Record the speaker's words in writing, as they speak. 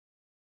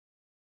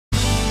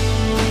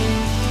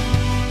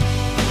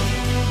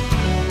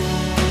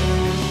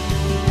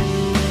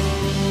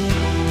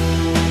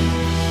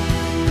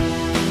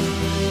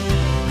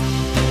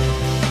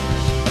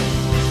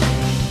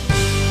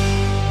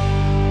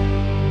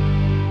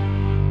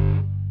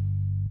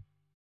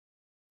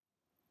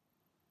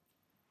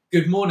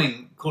Good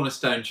morning,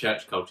 Cornerstone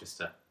Church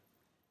Colchester.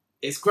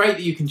 It's great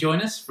that you can join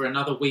us for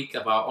another week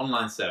of our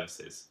online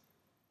services.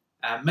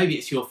 Maybe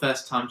it's your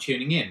first time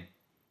tuning in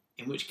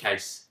which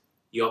case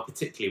you are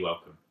particularly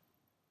welcome.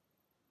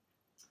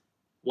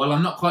 Well,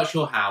 I'm not quite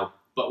sure how,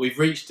 but we've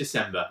reached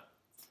December,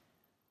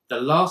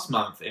 the last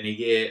month in a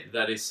year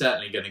that is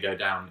certainly going to go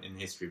down in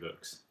history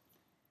books.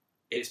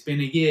 It's been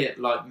a year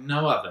like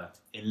no other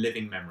in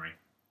living memory.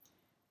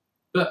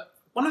 But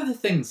one of the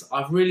things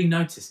I've really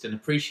noticed and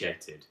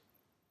appreciated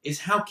is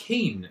how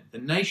keen the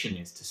nation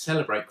is to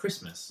celebrate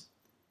Christmas.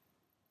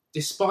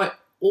 Despite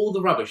all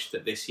the rubbish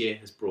that this year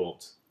has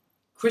brought,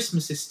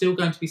 Christmas is still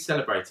going to be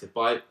celebrated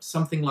by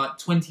something like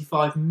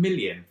 25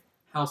 million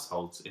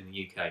households in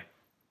the UK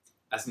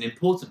as an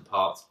important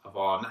part of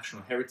our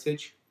national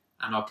heritage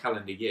and our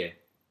calendar year.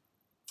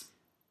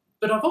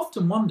 But I've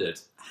often wondered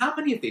how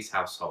many of these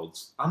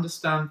households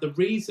understand the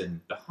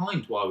reason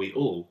behind why we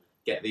all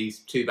get these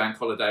 2 bank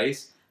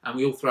holidays and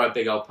we all throw a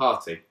big old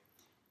party.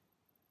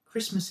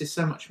 Christmas is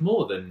so much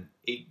more than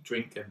eat,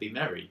 drink and be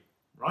merry,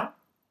 right?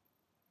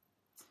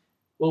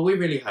 Well, we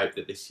really hope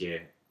that this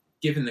year,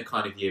 given the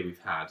kind of year we've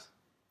had,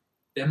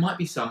 there might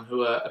be some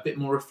who are a bit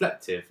more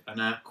reflective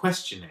and are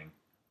questioning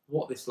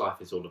what this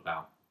life is all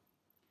about.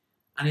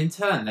 And in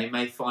turn, they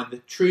may find the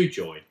true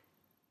joy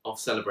of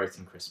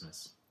celebrating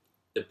Christmas,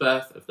 the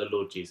birth of the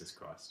Lord Jesus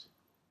Christ.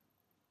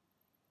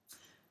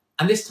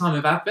 And this time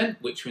of Advent,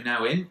 which we're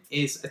now in,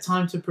 is a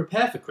time to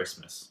prepare for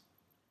Christmas.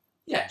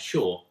 Yeah,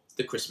 sure.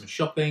 The Christmas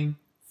shopping,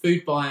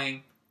 food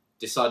buying,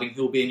 deciding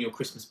who'll be in your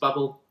Christmas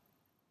bubble.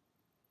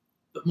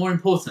 But more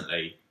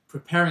importantly,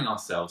 preparing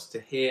ourselves to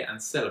hear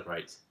and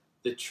celebrate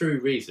the true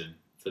reason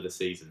for the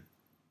season.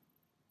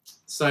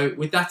 So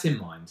with that in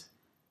mind,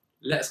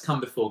 let's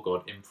come before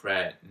God in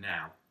prayer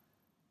now,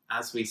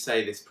 as we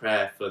say this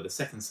prayer for the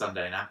second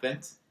Sunday in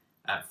Advent,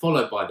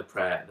 followed by the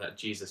prayer that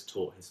Jesus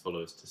taught his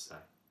followers to say.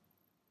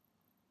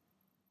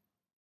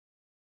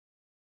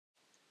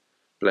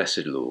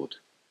 Blessed Lord,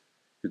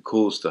 who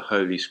caused the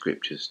Holy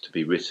Scriptures to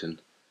be written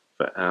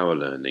for our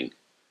learning,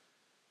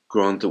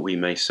 grant that we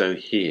may so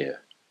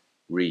hear,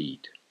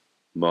 read,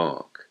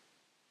 mark,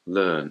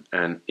 learn,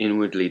 and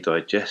inwardly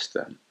digest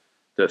them,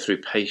 that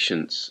through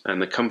patience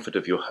and the comfort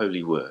of your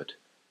holy word,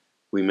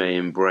 we may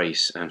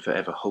embrace and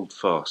forever hold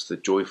fast the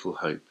joyful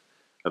hope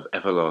of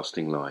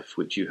everlasting life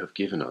which you have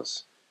given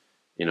us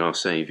in our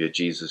Saviour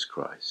Jesus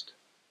Christ.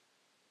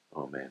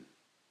 Amen.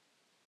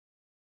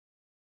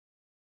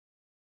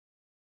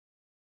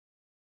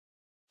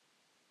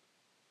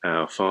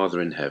 Our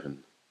Father in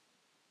heaven,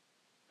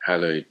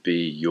 hallowed be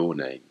your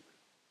name.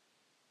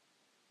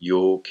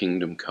 Your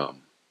kingdom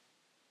come,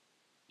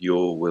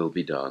 your will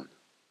be done,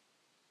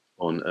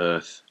 on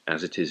earth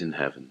as it is in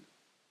heaven.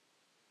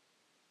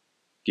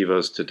 Give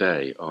us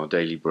today our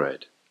daily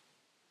bread.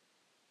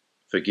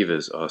 Forgive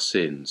us our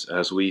sins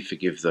as we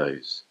forgive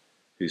those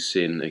who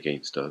sin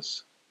against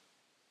us.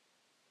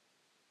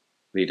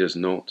 Lead us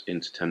not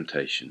into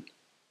temptation,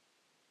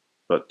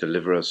 but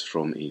deliver us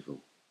from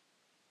evil.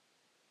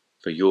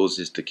 For yours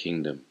is the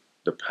kingdom,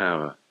 the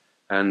power,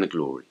 and the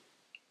glory,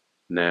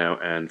 now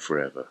and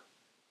forever.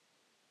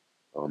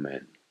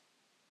 Amen.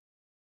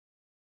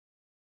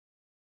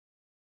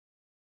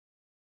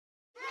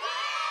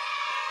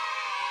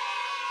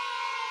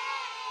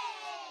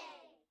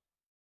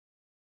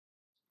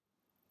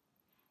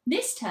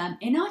 This term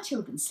in our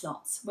children's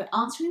slots, we're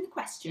answering the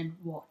question,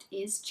 what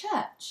is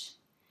church?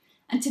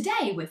 And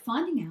today we're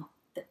finding out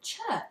that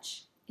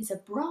church is a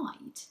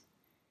bride.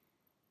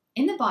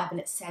 In the Bible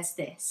it says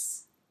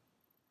this: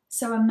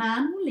 "So a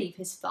man will leave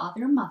his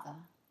father and mother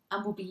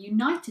and will be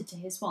united to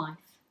his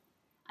wife,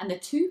 and the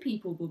 2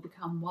 people will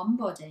become one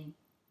body."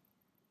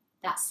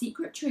 That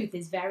secret truth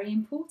is very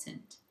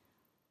important.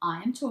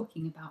 I am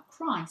talking about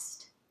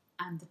Christ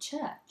and the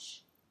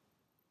church.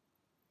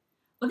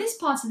 Well, this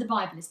part of the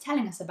Bible is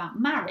telling us about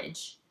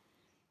marriage,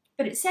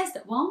 but it says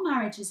that while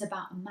marriage is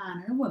about a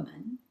man and a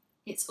woman,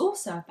 it's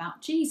also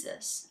about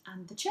Jesus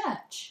and the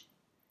church.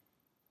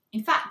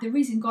 In fact, the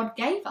reason God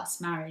gave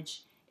us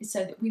marriage is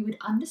so that we would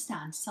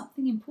understand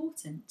something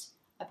important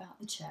about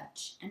the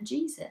church and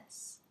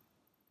Jesus.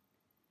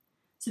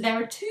 So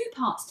there are 2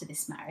 parts to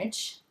this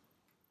marriage.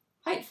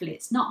 Hopefully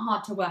it's not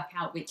hard to work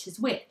out which is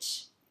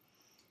which.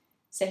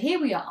 So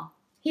here we are.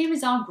 Here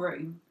is our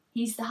groom.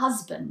 He's the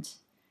husband.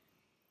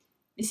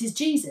 This is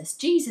Jesus.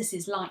 Jesus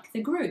is like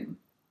the groom.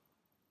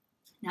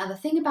 Now the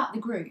thing about the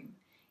groom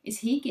is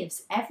he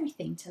gives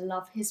everything to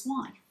love his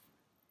wife.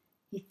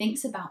 He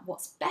thinks about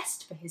what's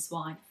best for his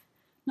wife,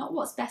 not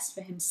what's best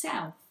for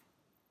himself.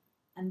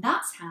 And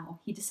that's how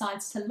he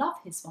decides to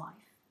love his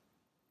wife.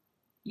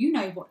 You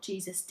know what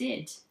Jesus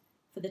did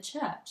for the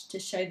church to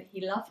show that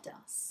he loved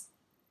us.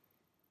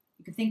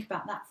 You can think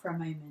about that for a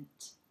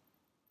moment.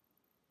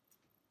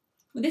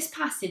 Well, this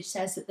passage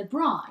says that the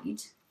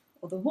bride,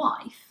 or the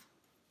wife,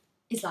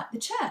 is like the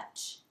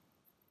church.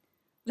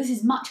 This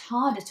is much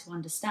harder to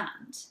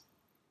understand.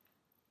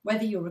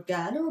 Whether you're a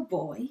girl or a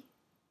boy,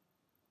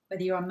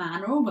 whether you're a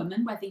man or a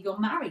woman, whether you're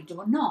married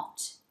or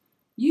not,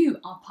 you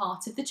are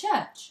part of the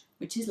church,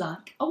 which is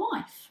like a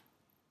wife.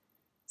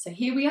 So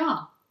here we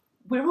are.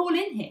 We're all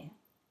in here.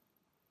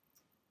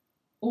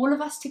 All of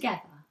us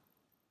together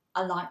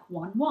are like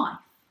one wife.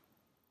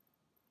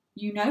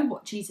 You know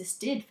what Jesus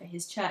did for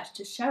his church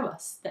to show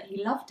us that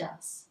he loved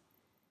us.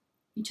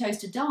 He chose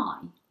to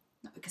die,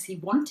 not because he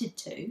wanted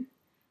to,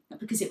 not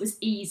because it was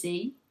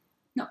easy,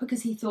 not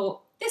because he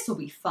thought, this will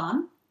be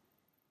fun.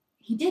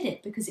 He did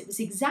it because it was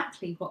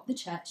exactly what the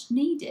church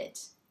needed.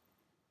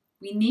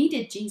 We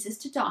needed Jesus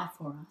to die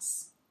for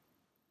us.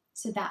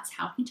 So that's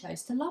how he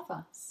chose to love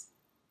us.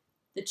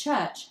 The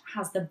church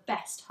has the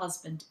best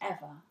husband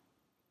ever.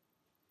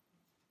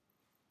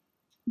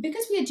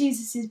 Because we are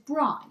Jesus'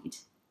 bride,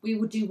 we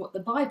will do what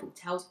the Bible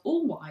tells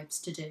all wives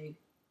to do.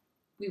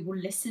 We will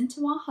listen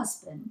to our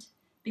husband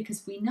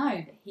because we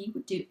know that he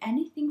would do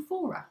anything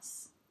for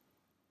us.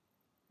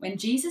 When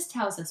Jesus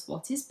tells us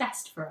what is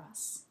best for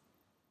us,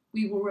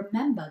 we will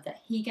remember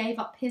that he gave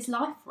up his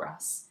life for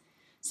us,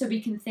 so we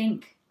can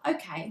think,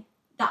 okay,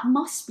 that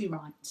must be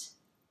right.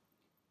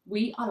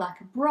 We are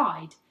like a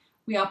bride.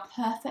 We are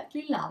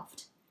perfectly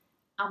loved,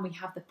 and we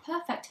have the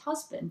perfect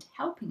husband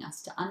helping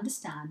us to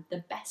understand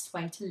the best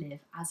way to live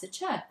as a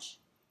church.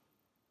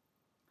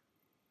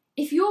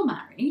 If you're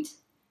married,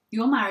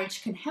 your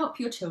marriage can help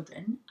your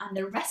children and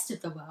the rest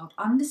of the world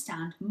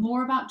understand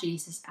more about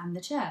Jesus and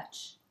the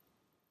church.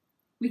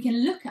 We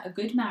can look at a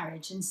good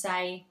marriage and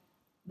say,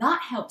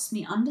 that helps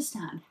me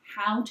understand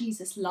how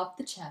Jesus loved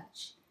the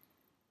church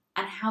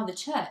and how the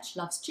church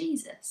loves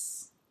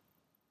Jesus.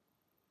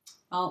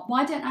 Well,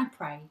 why don't I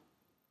pray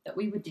that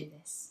we would do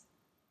this?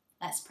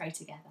 Let's pray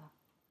together.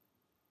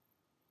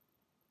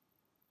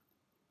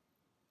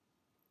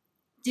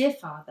 Dear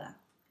Father,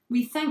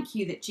 we thank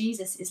you that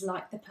Jesus is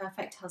like the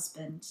perfect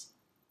husband.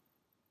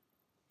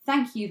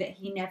 Thank you that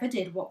he never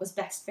did what was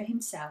best for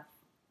himself,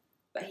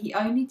 but he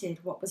only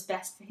did what was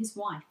best for his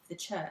wife, the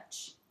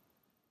church.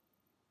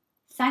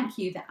 Thank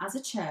you that as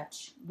a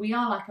church, we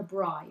are like a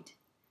bride,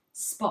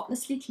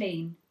 spotlessly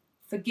clean,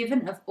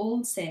 forgiven of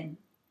all sin,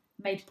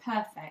 made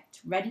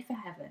perfect, ready for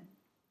heaven.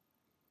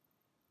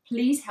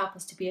 Please help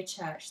us to be a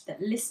church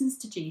that listens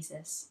to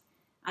Jesus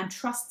and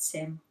trusts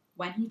him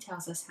when he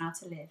tells us how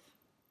to live.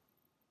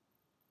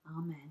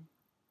 Amen.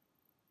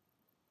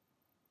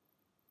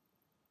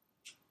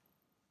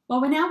 Well,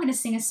 we're now going to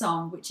sing a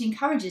song which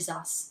encourages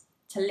us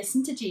to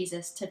listen to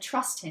Jesus, to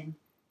trust him,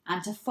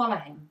 and to follow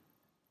him.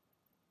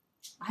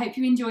 I hope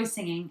you enjoy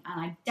singing, and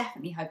I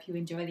definitely hope you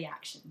enjoy the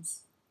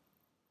actions.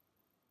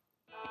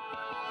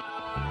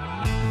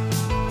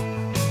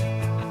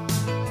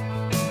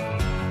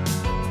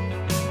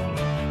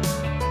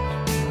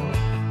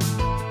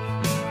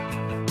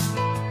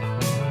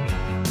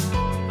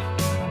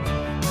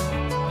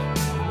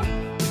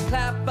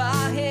 Clap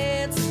our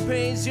hands and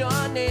praise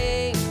your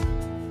name,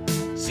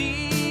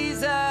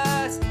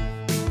 Jesus.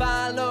 We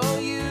follow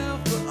you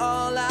for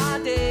all our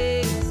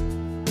days,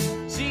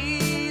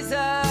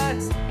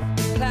 Jesus.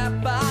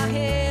 Clap our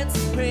hands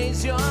and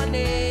praise your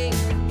name,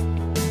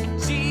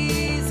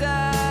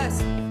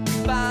 Jesus.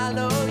 We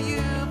follow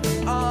you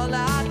for all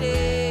our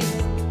days,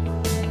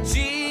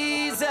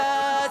 Jesus.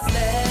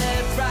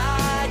 Left,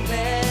 right,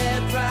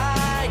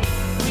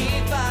 we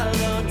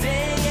follow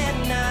day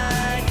and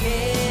night.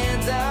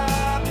 Hands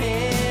up,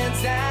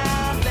 hands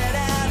down, let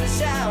out a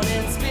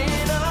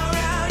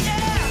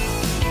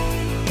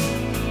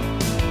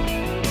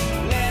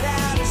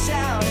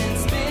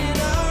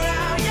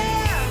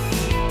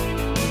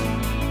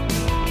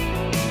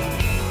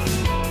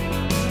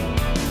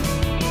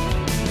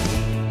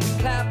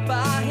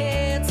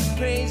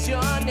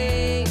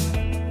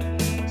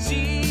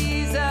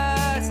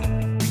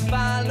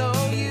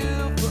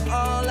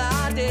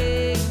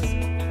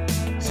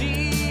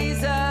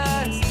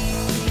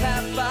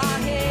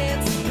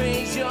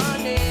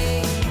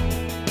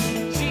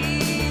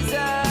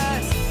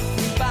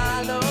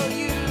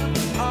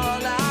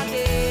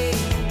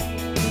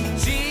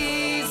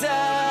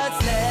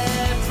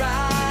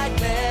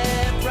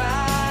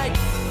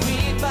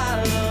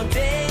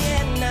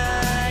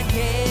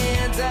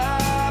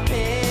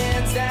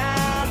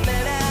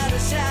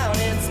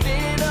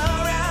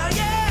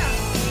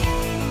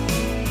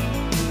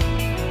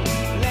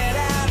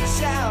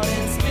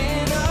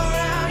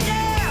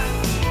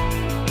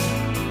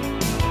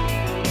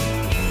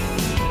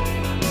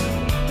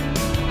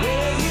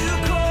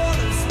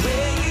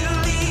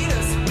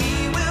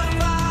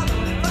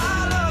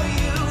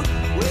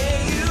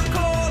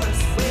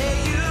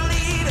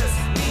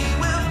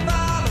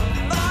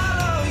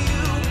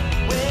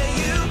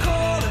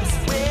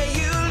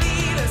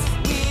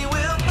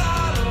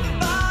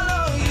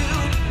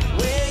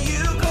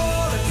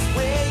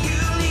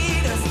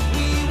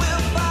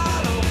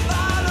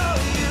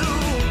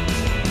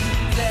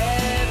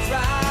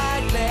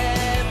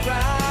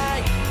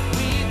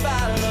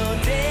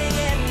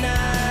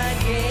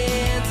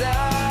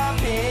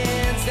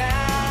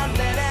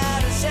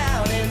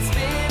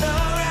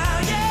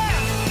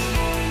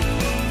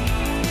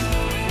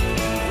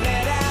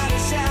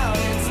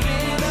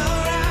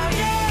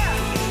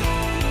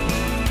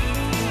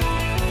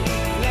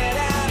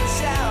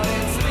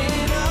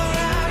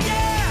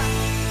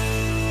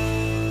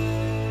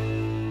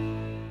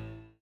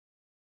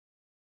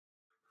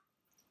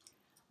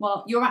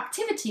Well, your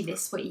activity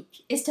this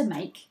week is to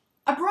make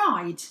a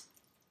bride.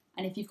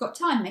 And if you've got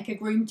time, make a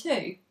groom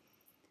too.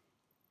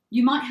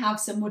 You might have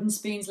some wooden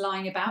spoons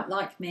lying about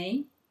like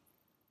me,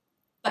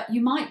 but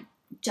you might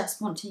just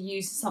want to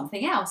use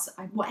something else.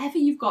 Whatever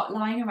you've got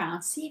lying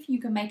around, see if you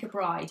can make a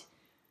bride.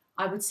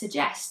 I would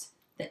suggest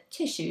that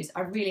tissues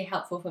are really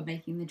helpful for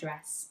making the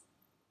dress.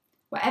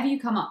 Whatever you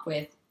come up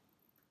with,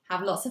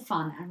 have lots of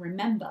fun and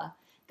remember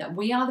that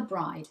we are the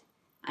bride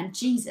and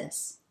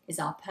Jesus is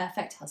our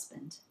perfect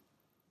husband.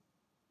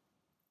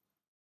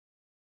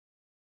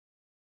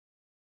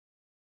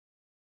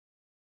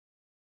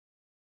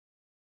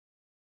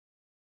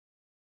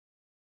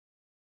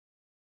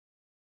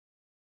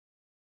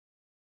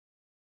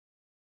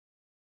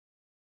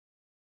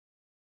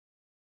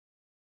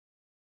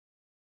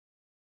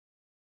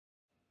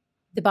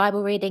 The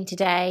Bible reading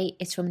today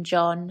is from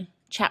John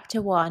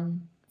chapter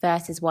 1,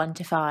 verses 1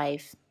 to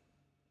 5.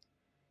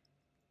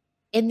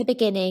 In the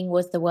beginning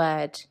was the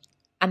Word,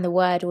 and the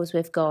Word was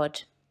with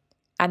God,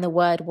 and the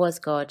Word was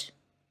God.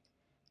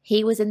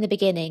 He was in the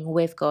beginning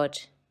with God.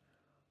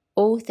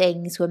 All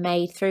things were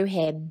made through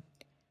him,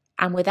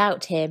 and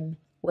without him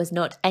was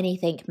not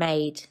anything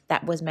made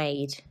that was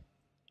made.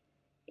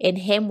 In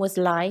him was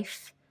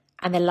life,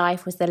 and the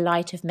life was the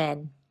light of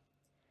men.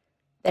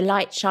 The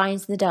light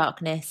shines in the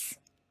darkness,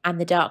 and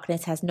the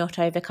darkness has not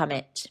overcome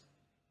it.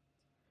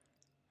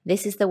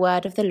 This is the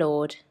word of the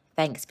Lord.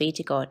 Thanks be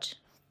to God.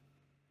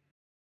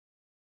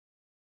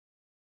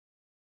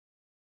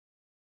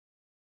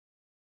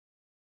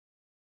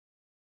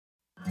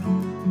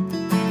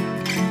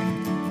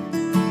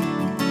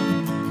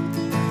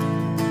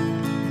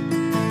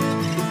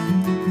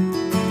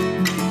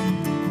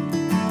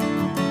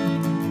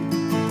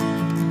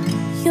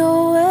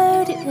 Your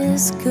word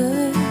is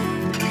good,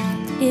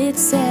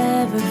 it's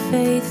ever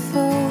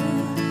faithful,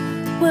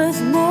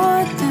 worth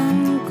more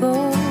than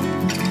gold,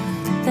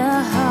 the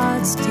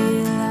heart's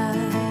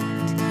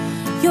delight.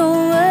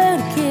 Your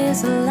word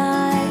gives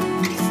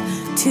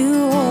life to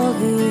all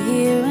who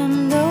hear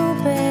and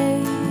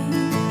obey.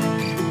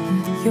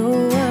 Your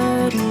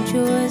word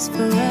endures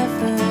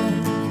forever.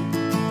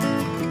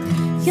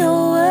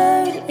 Your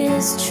word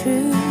is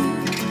true,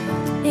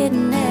 it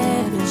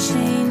never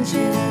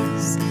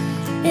changes.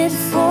 It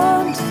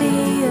formed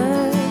the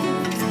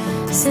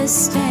earth,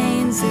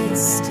 sustains it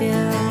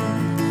still.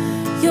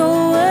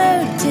 Your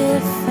word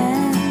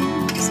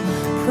defends,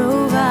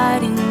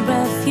 providing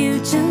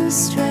refuge and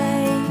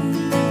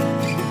strength.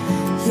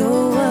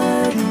 Your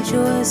word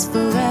endures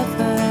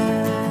forever.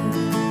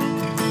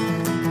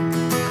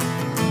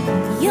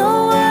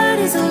 Your word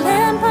is a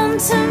lamp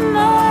unto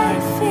my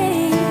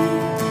feet.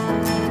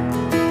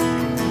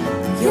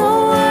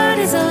 Your word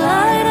is a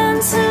light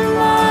unto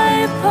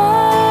my path.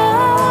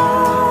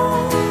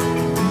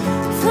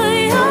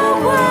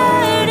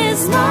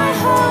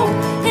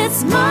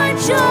 It's my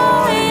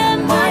joy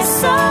and my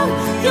song.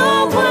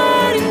 Your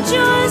word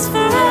endures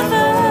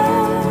forever.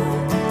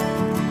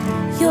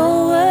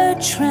 Your word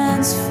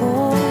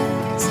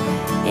transforms,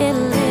 it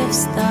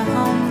lifts the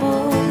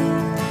humble,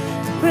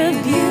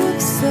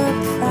 rebukes the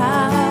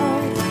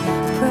proud,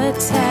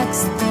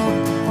 protects the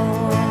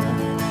poor.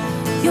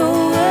 Your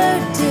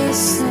word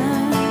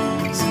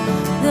discerns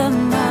the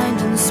mind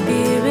and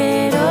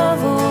spirit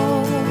of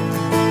all.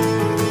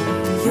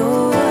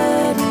 Your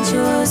word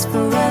endures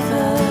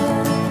forever.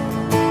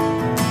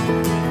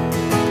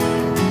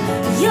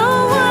 Your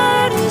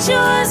word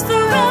endures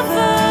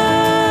forever.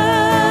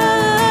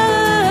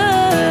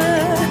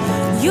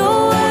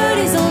 Your word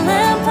is a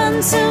lamp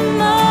unto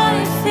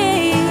my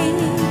feet.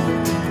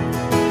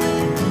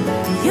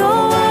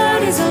 Your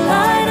word is a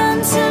light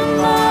unto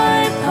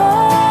my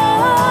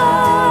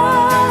path.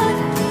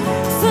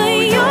 For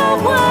your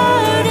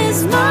word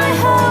is my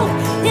hope,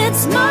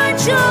 it's my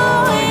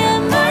joy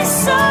and my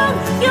song.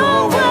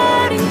 Your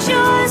word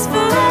endures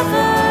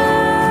forever.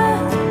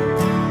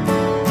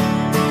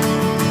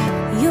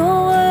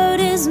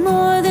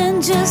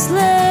 Just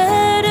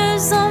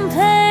letters on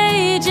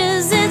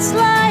pages, it's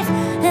life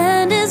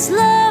and it's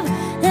love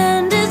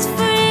and it's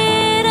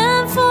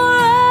freedom for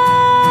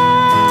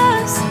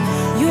us.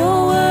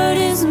 Your word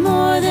is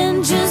more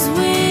than just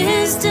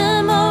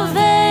wisdom of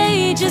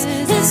ages,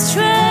 its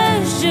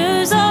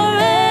treasures are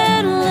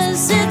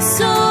endless, it's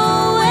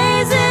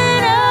always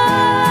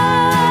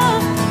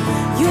enough.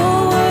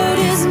 Your word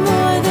is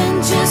more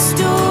than just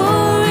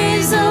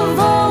stories of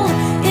old,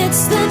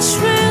 it's the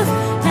truth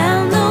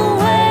and the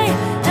way.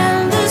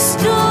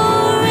 Story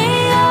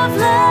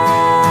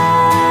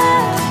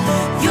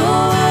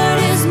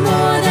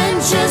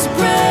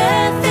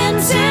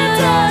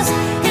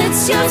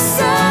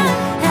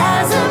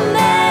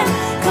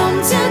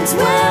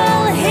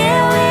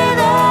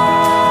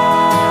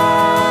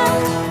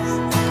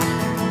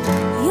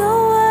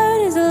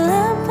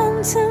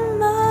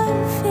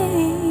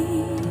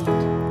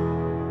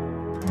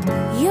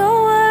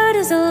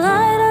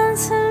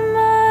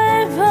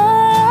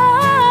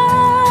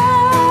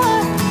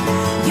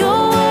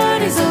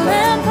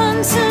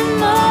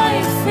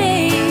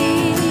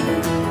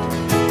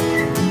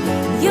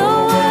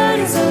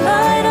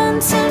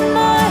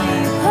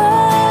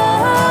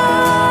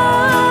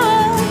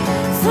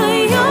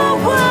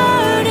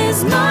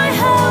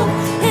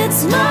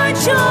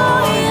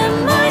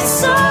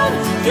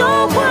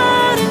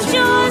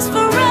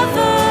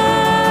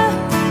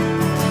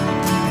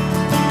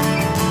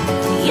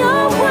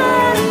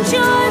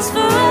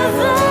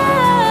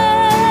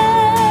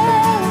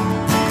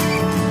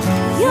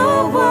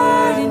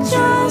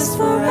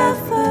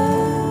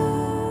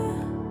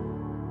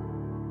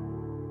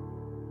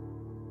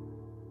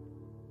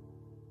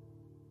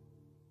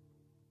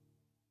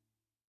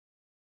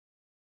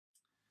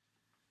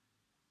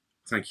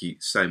thank you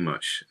so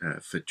much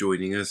for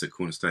joining us at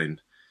Cornerstone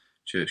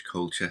Church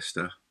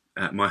Colchester.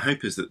 My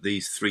hope is that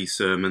these 3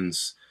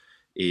 sermons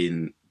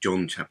in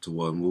John chapter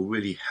 1 will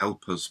really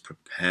help us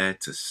prepare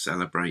to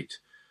celebrate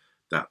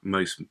that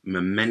most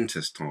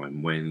momentous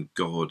time when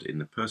God, in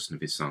the person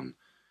of his Son,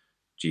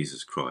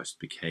 Jesus Christ,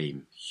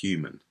 became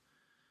human,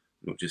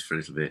 not just for a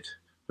little bit,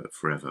 but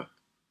forever.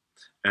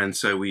 And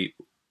so we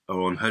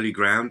are on holy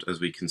ground as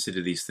we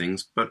consider these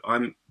things, but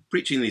I'm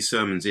preaching these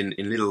sermons in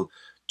little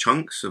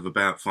chunks of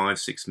about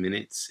 5-6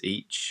 minutes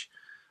each,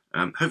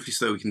 hopefully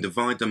so we can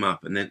divide them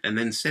up and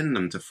then send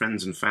them to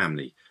friends and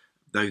family,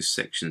 those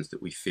sections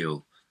that we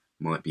feel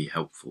might be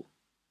helpful.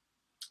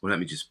 Well, let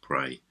me just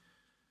pray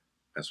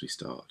as we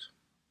start.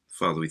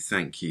 Father, we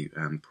thank you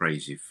and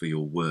praise you for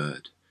your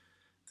word,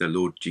 the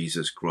Lord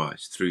Jesus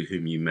Christ, through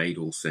whom you made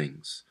all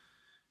things,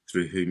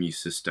 through whom you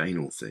sustain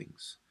all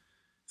things,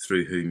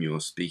 through whom you are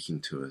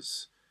speaking to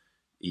us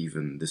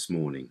even this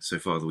morning. So,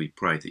 Father, we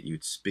pray that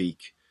you'd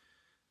speak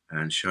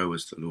and show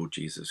us the Lord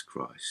Jesus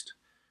Christ,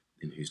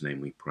 in whose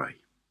name we pray.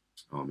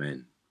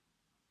 Amen.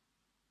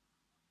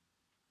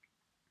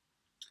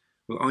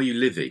 Well, are you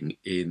living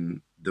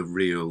in the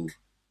real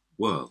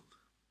world?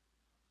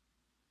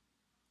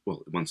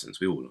 Well, in one sense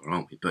we all are,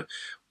 aren't we? But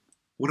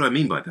what I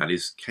mean by that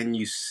is, can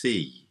you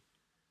see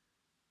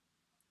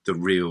the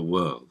real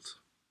world?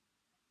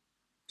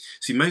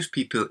 See, most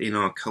people in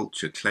our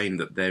culture claim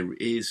that there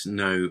is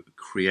no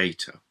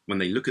creator. When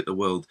they look at the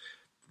world,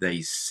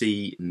 they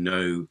see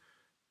no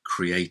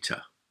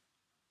creator.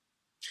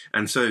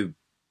 And so,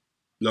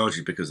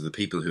 largely because of the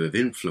people who have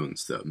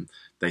influenced them,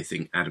 they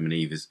think Adam and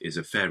Eve is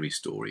a fairy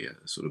story,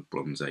 a sort of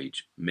Bronze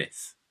Age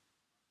myth.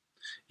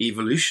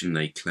 Evolution,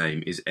 they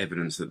claim, is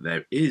evidence that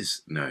there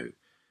is no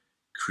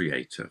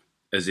creator,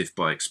 as if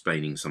by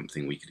explaining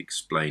something we could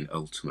explain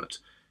ultimate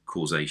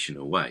causation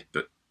away.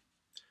 But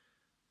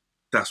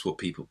that's what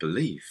people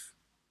believe.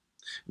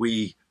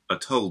 We are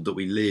told that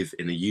we live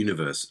in a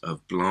universe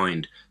of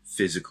blind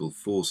physical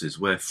forces.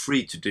 We're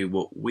free to do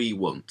what we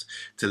want,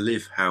 to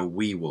live how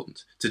we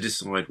want, to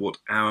decide what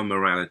our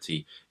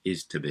morality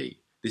is to be.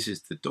 This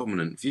is the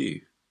dominant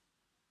view.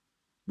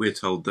 We're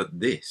told that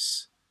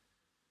this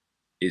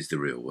is the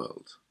real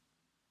world.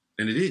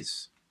 And it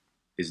is,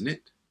 isn't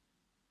it?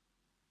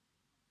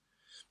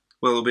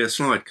 Well, there'll be a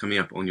slide coming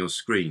up on your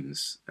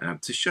screens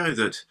to show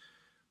that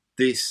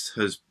this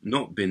has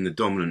not been the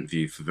dominant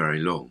view for very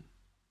long.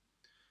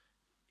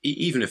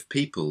 Even if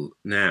people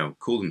now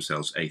call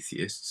themselves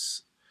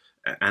atheists,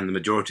 and the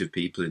majority of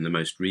people in the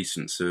most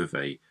recent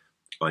survey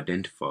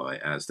identify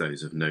as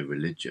those of no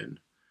religion,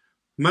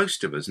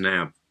 most of us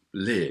now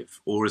live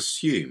or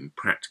assume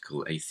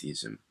practical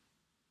atheism.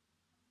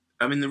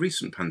 I mean, the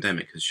recent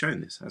pandemic has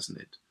shown this, hasn't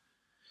it?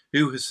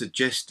 Who has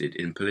suggested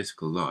in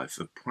political life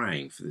of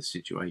praying for the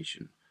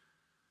situation?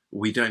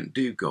 We don't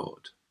do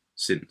God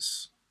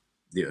since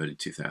the early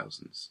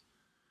 2000s.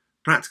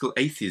 Practical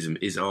atheism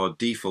is our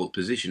default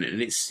position,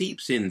 and it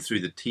seeps in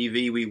through the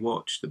TV we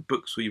watch, the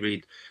books we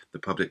read, the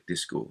public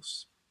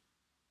discourse.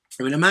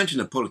 I mean, imagine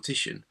a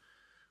politician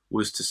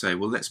was to say,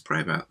 well, let's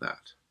pray about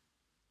that.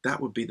 That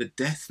would be the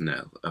death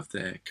knell of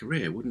their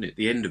career, wouldn't it?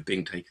 The end of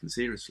being taken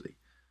seriously.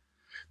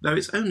 Though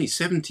it's only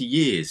 70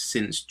 years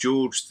since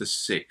George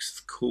VI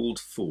called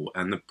for,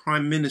 and the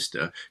Prime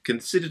Minister,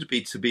 considered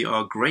to be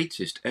our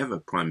greatest ever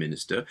Prime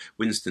Minister,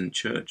 Winston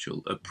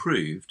Churchill,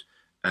 approved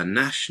a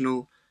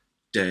national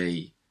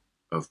day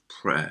of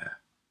prayer.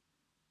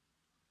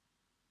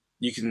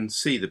 You can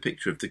see the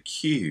picture of the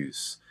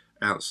queues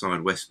outside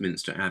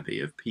Westminster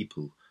Abbey of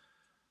people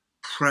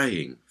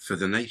praying for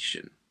the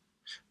nation.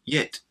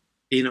 Yet,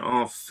 in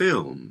our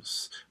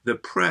films, the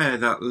prayer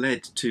that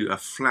led to a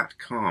flat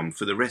calm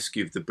for the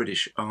rescue of the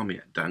British Army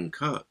at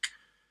Dunkirk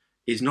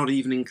is not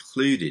even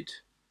included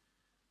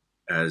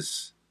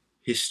as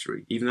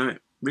history, even though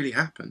it really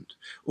happened.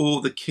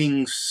 Or the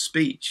King's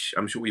Speech.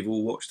 I'm sure we've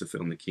all watched the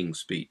film The King's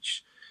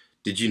Speech.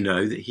 Did you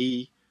know that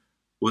he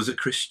was a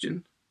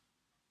Christian?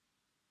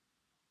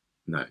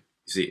 No. You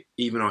see,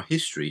 even our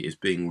history is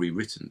being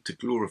rewritten to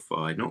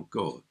glorify not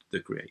God, the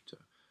Creator,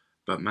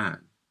 but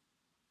man.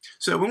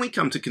 So when we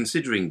come to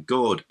considering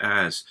God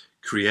as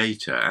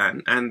Creator,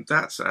 and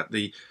that's at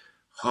the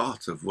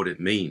heart of what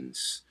it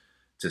means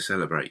to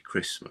celebrate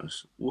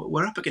Christmas,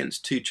 we're up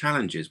against 2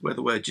 challenges,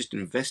 whether we're just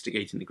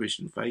investigating the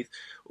Christian faith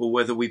or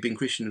whether we've been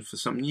Christian for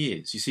some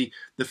years. You see,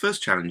 the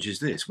first challenge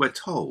is this. We're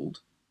told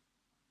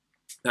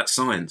that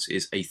science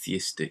is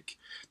atheistic,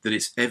 that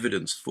it's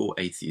evidence for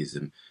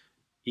atheism,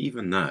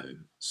 even though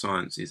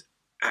science is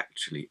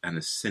actually an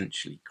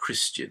essentially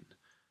Christian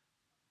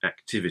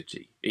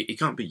activity. It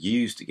can't be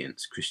used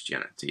against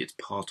Christianity. It's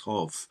part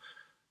of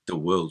the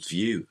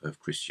worldview of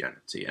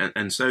Christianity.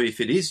 And so if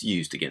it is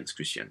used against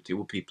Christianity,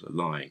 well, people are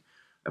lying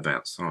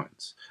about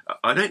science.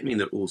 I don't mean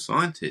that all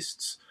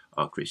scientists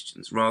are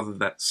Christians, rather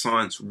that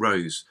science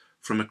rose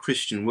from a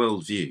Christian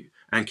worldview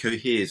and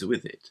coheres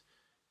with it.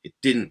 It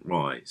didn't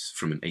rise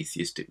from an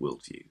atheistic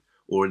worldview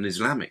or an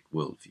Islamic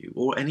worldview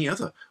or any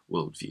other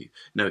worldview.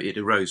 No, it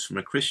arose from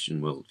a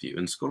Christian worldview,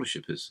 and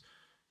scholarship has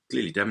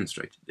clearly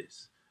demonstrated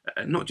this.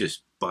 Not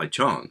just by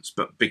chance,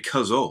 but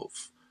because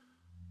of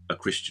a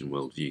Christian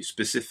worldview,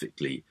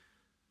 specifically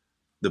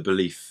the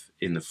belief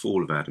in the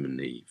fall of Adam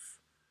and Eve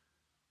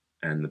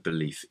and the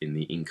belief in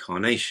the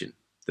incarnation,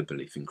 the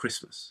belief in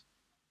Christmas.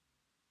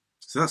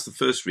 So that's the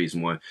first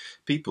reason why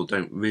people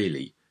don't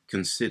really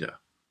consider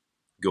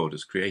God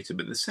as creator.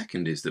 But the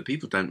second is that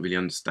people don't really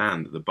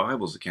understand that the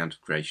Bible's account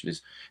of creation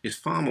is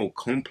far more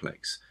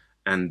complex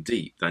and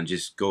deep than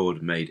just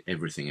God made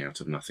everything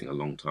out of nothing a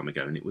long time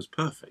ago and it was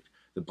perfect.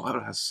 The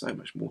Bible has so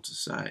much more to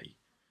say.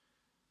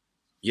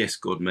 Yes,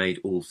 God made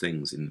all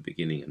things in the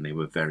beginning and they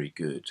were very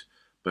good,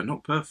 but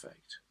not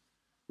perfect.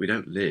 We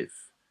don't live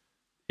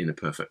in a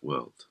perfect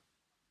world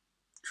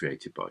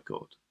created by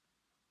God.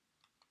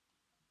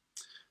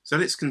 So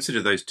let's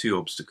consider those two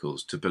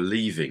obstacles to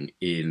believing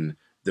in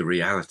the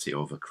reality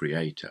of a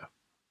creator.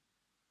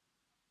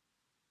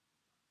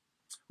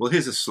 Well,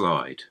 here's a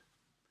slide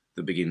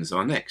that begins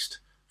our next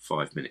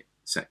 5-minute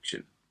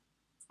section.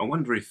 I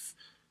wonder if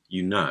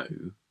you know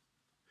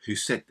who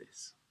said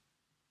this.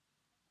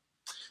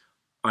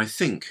 I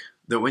think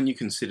that when you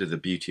consider the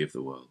beauty of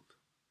the world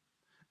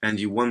and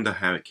you wonder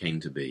how it came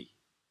to be,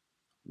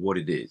 what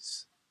it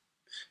is,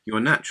 you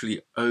are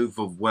naturally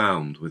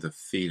overwhelmed with a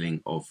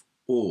feeling of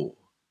awe,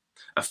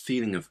 a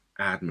feeling of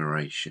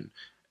admiration,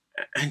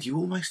 and you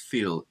almost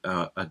feel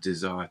a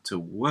desire to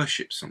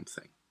worship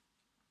something.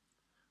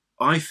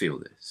 I feel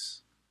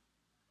this.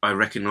 I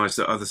recognise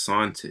that other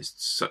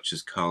scientists, such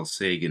as Carl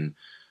Sagan,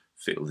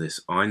 feel this.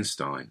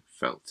 Einstein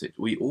felt it.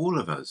 We, all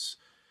of us,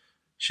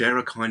 share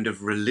a kind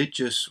of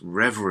religious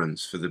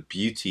reverence for the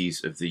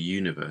beauties of the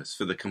universe,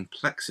 for the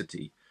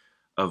complexity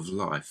of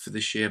life, for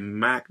the sheer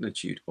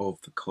magnitude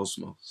of the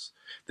cosmos,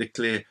 the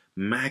clear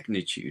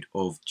magnitude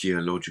of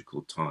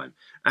geological time.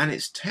 And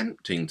it's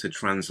tempting to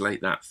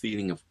translate that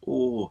feeling of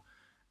awe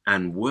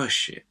and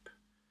worship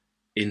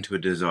into a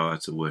desire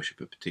to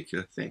worship a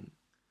particular thing,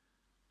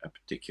 a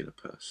particular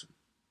person.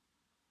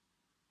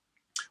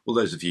 Well,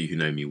 those of you who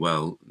know me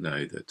well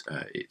know that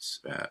it's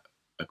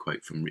a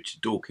quote from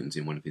Richard Dawkins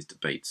in one of his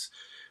debates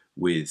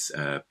with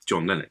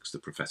John Lennox, the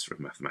professor of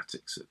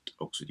mathematics at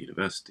Oxford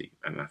University,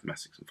 and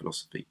mathematics and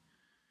philosophy.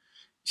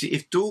 See,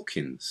 if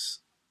Dawkins,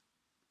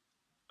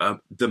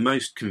 the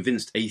most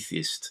convinced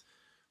atheist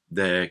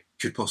there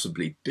could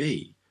possibly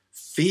be,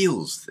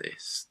 feels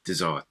this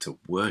desire to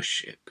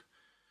worship,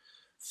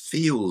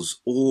 feels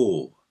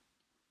awe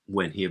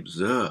when he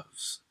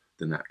observes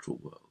the natural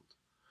world,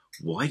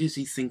 why does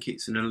he think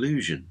it's an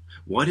illusion?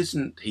 Why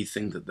doesn't he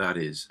think that that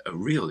is a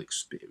real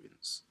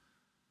experience?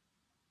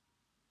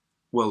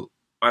 Well,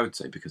 I would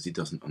say because he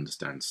doesn't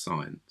understand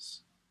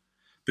science.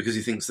 Because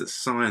he thinks that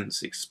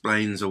science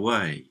explains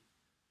away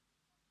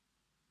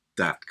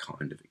that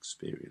kind of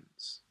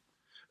experience.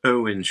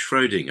 Erwin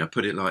Schrödinger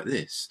put it like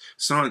this: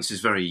 science is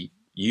very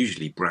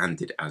usually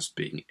branded as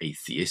being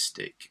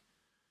atheistic.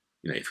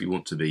 You know, if we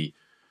want to be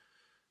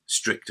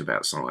strict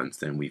about science,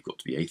 then we've got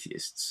to be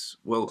atheists.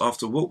 Well,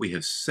 after what we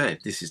have said,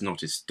 this is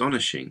not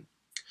astonishing.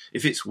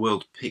 If its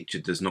world picture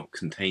does not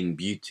contain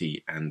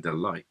beauty and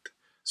delight,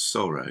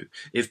 sorrow,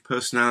 if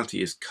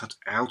personality is cut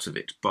out of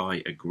it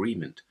by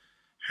agreement,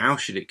 how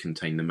should it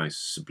contain the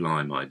most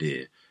sublime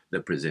idea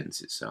that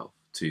presents itself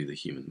to the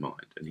human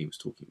mind? And he was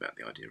talking about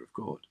the idea of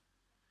God.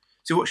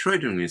 So what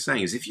Schrödinger is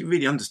saying is, if you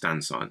really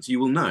understand science, you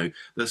will know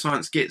that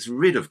science gets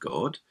rid of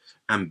God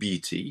and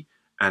beauty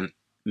and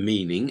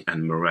meaning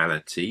and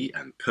morality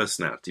and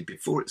personality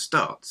before it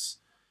starts.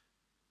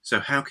 So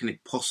how can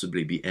it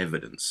possibly be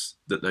evidence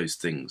that those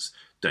things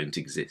don't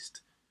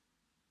exist?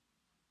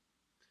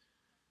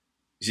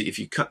 You see, if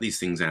you cut these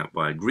things out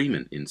by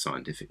agreement in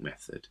scientific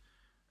method,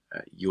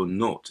 you're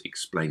not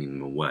explaining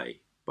them away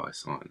by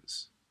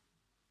science.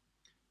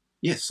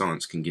 Yes,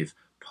 science can give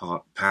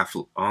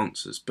powerful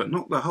answers, but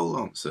not the whole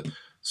answer.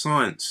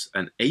 Science,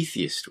 an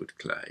atheist would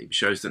claim,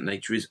 shows that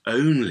nature is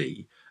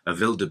only a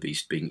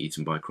wildebeest being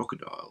eaten by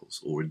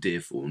crocodiles, or a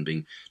deer fawn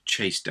being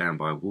chased down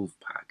by a wolf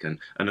pack,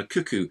 and a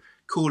cuckoo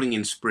calling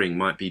in spring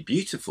might be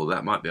beautiful,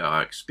 that might be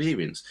our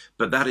experience,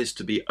 but that is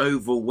to be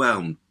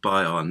overwhelmed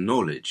by our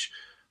knowledge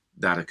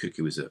that a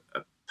cuckoo is a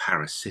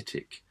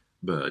parasitic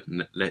bird,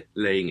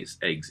 laying its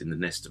eggs in the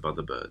nest of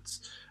other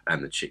birds,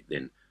 and the chick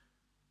then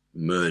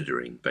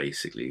murdering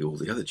basically all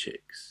the other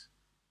chicks.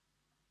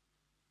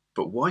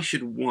 But why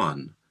should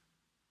one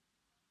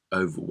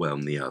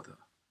overwhelm the other?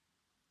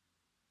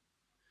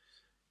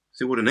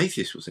 So what an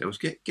atheist will say was,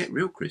 get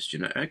real,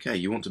 Christian. Okay,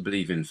 you want to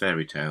believe in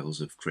fairy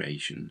tales of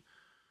creation,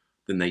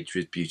 the nature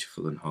is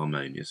beautiful and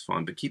harmonious,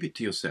 fine, but keep it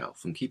to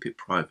yourself and keep it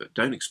private.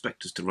 Don't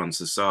expect us to run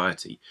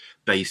society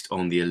based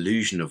on the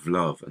illusion of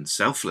love and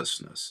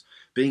selflessness.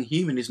 Being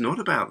human is not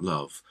about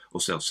love or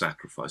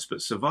self-sacrifice,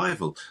 but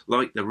survival,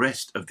 like the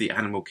rest of the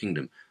animal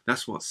kingdom.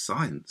 That's what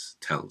science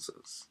tells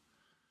us.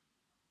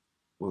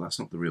 Well, that's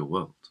not the real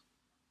world.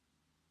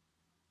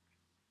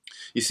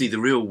 You see, the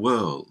real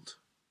world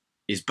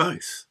is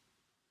both.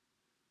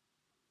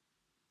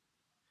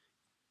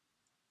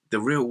 The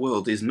real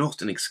world is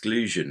not an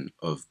exclusion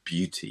of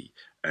beauty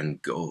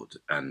and God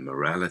and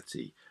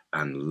morality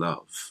and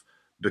love,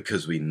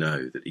 because we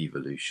know that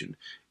evolution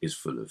is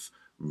full of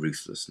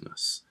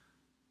ruthlessness.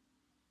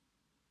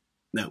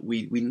 Now,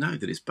 we know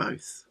that it's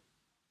both.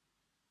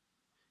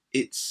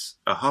 It's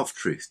a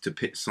half-truth to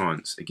pit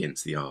science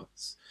against the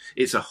arts.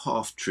 It's a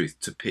half-truth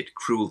to pit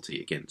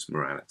cruelty against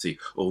morality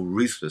or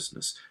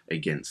ruthlessness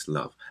against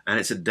love. And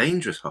it's a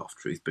dangerous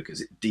half-truth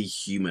because it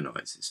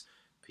dehumanises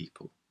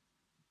people.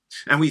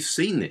 And we've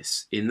seen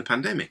this in the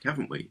pandemic,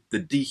 haven't we? The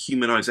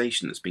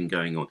dehumanisation that's been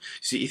going on.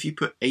 See, if you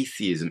put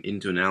atheism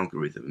into an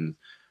algorithm,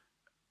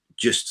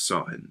 just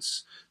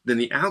science, then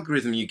the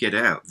algorithm you get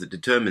out that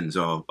determines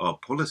our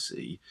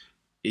policy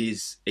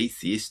is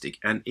atheistic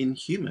and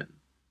inhuman.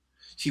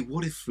 See,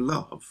 what if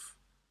love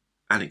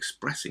and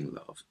expressing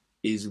love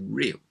is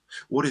real?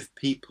 What if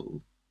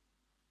people,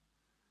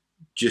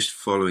 just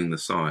following the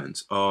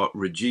science, are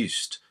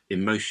reduced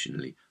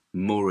emotionally,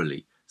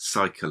 morally,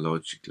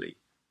 psychologically,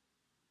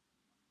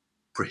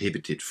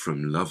 prohibited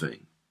from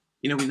loving?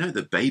 You know, we know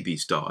that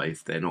babies die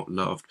if they're not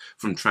loved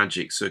from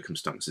tragic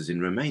circumstances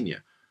in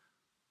Romania.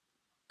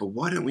 But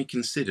why don't we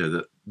consider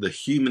that the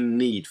human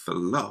need for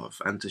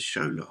love and to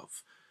show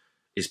love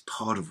is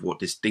part of what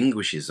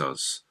distinguishes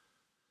us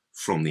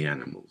from the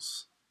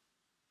animals?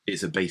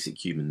 It's a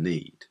basic human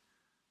need.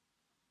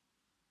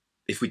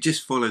 If we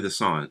just follow the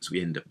science, we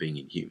end up being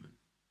inhuman.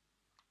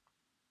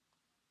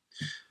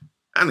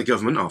 And the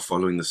government are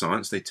following the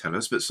science, they tell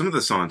us, but some of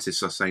the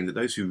scientists are saying that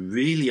those who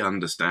really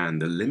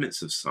understand the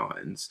limits of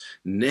science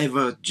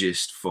never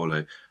just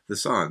follow the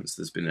science.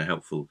 There's been a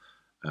helpful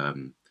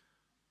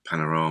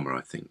Panorama,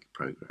 I think,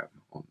 programme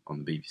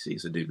on the BBC,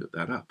 so do look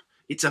that up.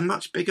 It's a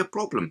much bigger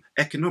problem.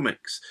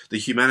 Economics, the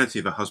humanity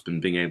of a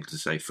husband being able to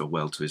say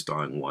farewell to his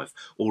dying wife,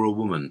 or a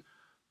woman,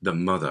 the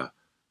mother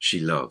she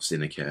loves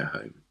in a care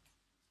home.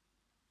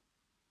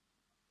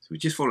 So we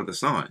just follow the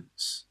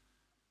science.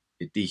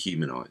 It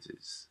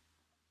dehumanises.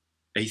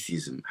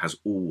 Atheism has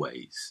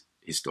always,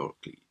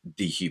 historically,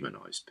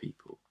 dehumanised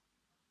people.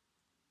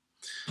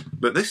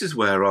 But this is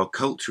where our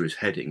culture is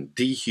heading.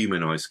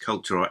 Dehumanised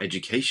culture. Our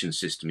education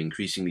system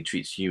increasingly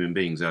treats human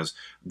beings as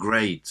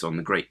grades on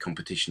the great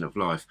competition of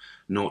life,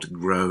 not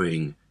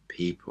growing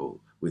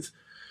people. With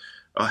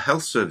our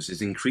health services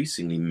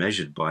increasingly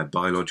measured by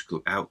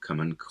biological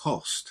outcome and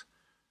cost,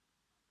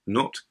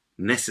 not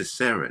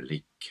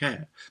necessarily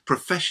care.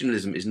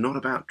 Professionalism is not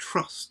about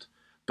trust,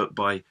 but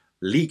by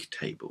league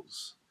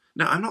tables.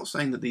 Now, I'm not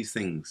saying that these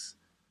things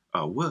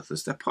are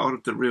worthless. They're part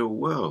of the real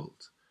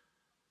world.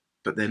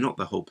 But they're not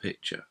the whole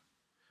picture.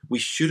 We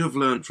should have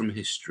learnt from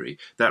history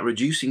that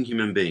reducing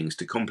human beings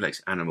to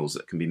complex animals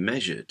that can be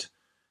measured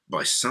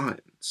by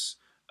science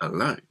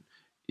alone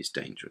is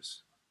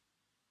dangerous.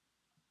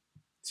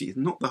 See, it's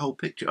not the whole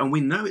picture, and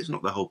we know it's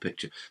not the whole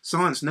picture.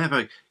 Science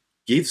never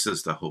gives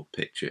us the whole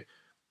picture,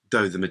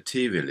 though the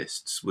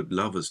materialists would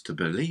love us to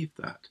believe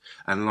that.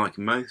 And like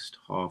most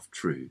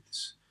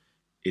half-truths,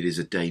 it is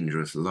a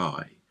dangerous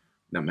lie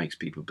that makes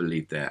people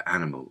believe they're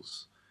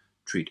animals,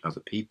 treat other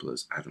people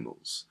as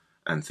animals,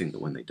 and think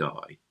that when they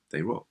die,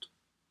 they rot.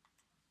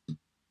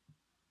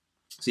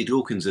 See,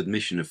 Dawkins'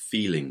 admission of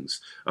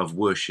feelings, of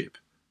worship,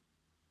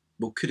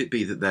 well, could it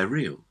be that they're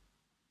real?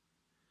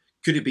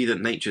 Could it be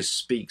that nature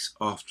speaks,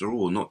 after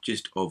all, not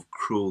just of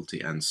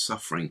cruelty and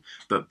suffering,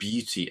 but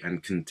beauty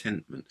and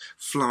contentment?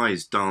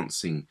 Flies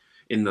dancing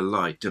in the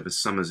light of a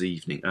summer's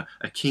evening,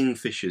 a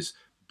kingfisher's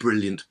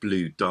brilliant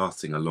blue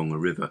darting along a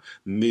river,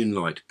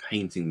 moonlight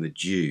painting the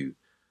dew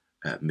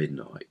at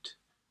midnight.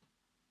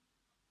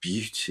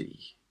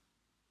 Beauty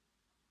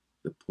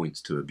that points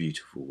to a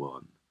beautiful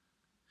one.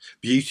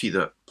 Beauty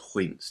that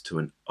points to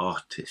an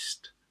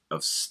artist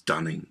of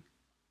stunning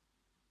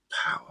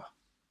power.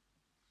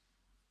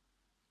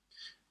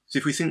 So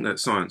if we think that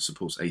science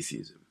supports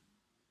atheism,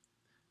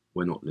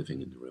 we're not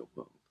living in the real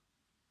world.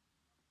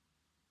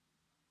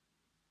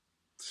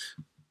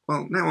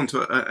 Well, now on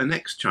to a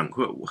next chunk.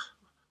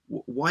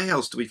 Why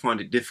else do we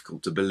find it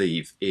difficult to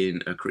believe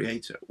in a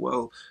creator?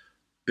 Well,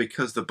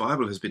 because the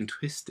Bible has been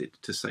twisted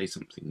to say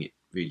something it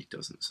really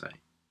doesn't say.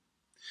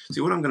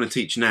 See, what I'm going to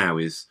teach now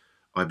is,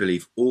 I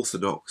believe,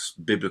 orthodox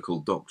biblical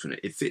doctrine.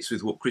 It fits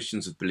with what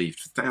Christians have believed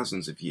for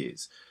thousands of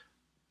years,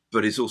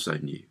 but it's also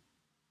new.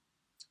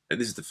 And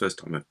this is the first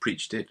time I've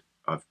preached it.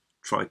 I've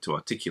tried to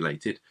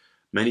articulate it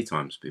many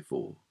times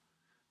before.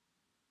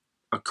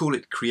 I call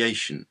it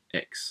creation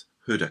ex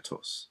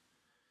hudatos,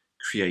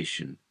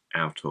 creation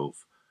out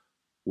of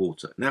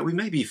water. Now, we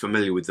may be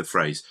familiar with the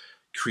phrase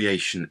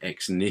creation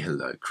ex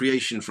nihilo,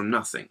 creation from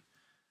nothing.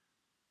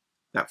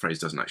 That phrase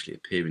doesn't actually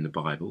appear in the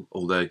Bible,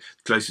 although the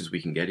closest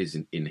we can get is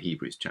in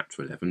Hebrews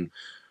chapter 11,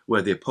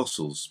 where the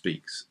apostle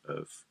speaks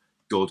of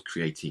God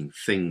creating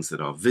things that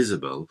are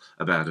visible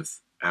out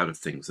of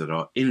things that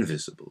are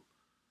invisible.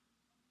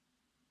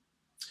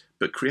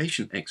 But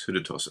creation ex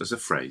hudatos as a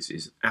phrase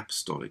is an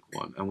apostolic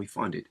one, and we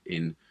find it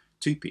in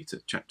 2 Peter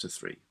chapter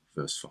 3,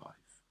 verse 5.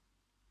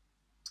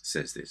 It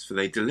says this: "For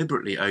they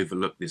deliberately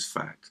overlook this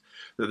fact,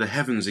 that the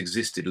heavens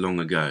existed long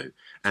ago,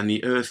 and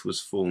the earth was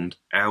formed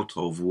out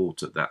of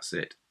water," that's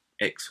it,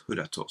 ex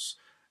hudatos,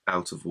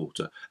 out of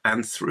water,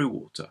 "and through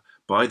water,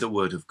 by the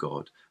word of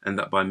God, and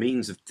that by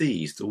means of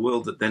these the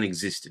world that then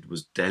existed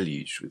was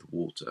deluged with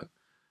water.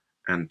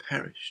 and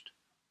perished.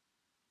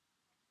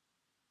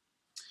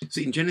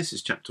 See, in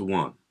Genesis chapter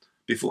 1,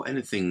 before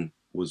anything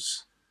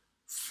was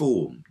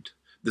formed,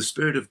 the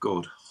Spirit of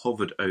God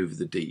hovered over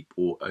the deep,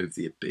 or over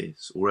the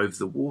abyss, or over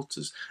the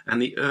waters,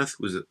 and the earth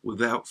was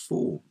without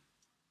form.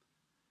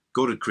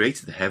 God had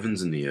created the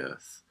heavens and the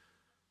earth,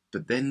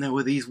 but then there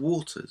were these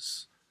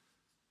waters.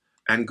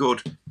 And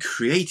God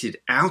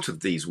created out of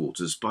these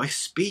waters by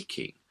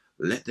speaking,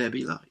 "Let there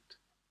be light."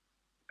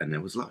 And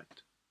there was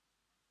light.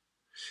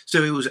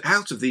 So it was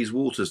out of these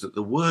waters that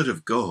the Word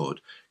of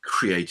God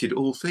created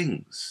all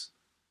things.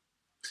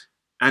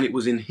 And it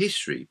was in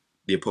history,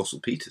 the Apostle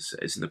Peter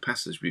says, in the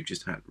passage we've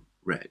just had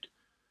read,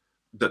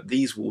 that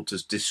these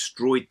waters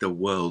destroyed the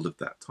world of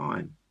that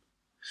time.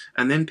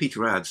 And then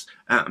Peter adds,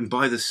 and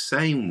by the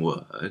same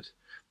word,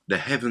 the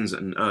heavens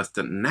and earth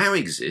that now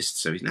exist,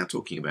 so he's now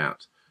talking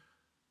about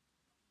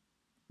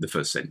the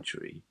first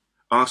century,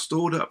 are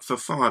stored up for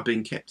fire,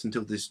 being kept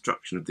until the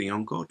destruction of the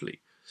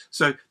ungodly.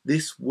 So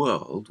this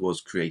world was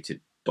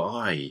created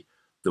by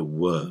the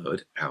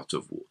word out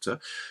of water,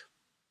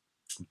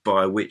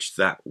 by which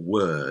that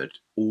word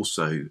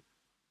also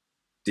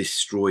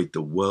destroyed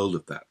the world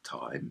of that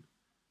time,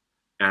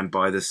 and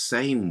by the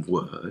same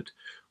word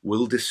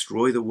will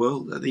destroy the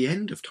world at the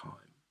end of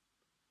time.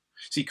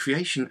 See,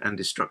 creation and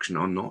destruction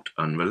are not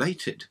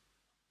unrelated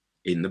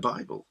in the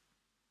Bible.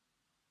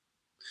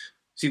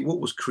 See, what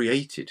was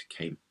created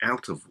came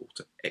out of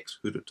water, ex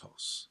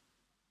hudatos,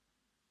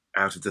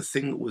 out of the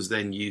thing that was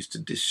then used to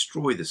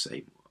destroy the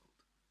same world.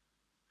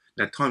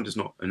 Now, time does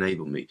not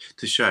enable me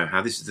to show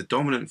how this is the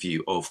dominant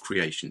view of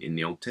creation in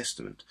the Old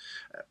Testament.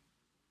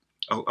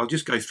 I'll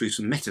just go through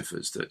some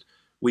metaphors that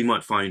we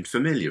might find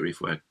familiar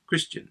if we're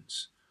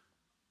Christians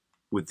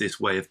with this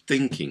way of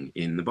thinking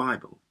in the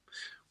Bible.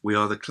 We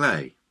are the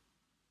clay.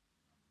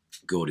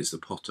 God is the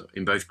potter.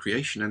 In both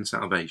creation and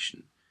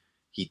salvation,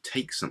 he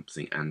takes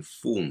something and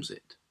forms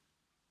it.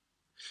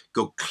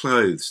 God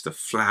clothes the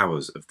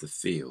flowers of the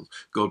field.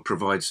 God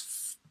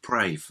provides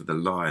prey for the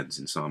lions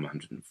in Psalm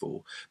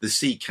 104. The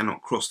sea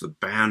cannot cross the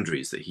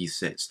boundaries that he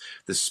sets.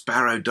 The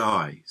sparrow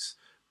dies,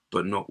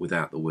 but not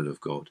without the will of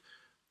God.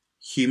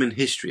 Human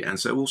history, and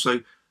so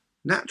also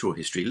natural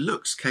history,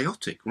 looks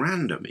chaotic,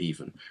 random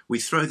even. We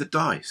throw the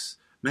dice,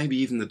 maybe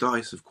even the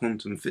dice of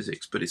quantum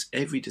physics, but its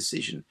every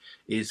decision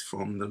is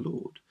from the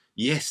Lord.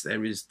 Yes,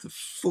 there is the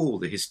fall,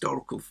 the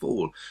historical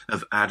fall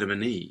of Adam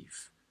and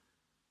Eve.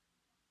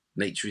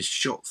 Nature is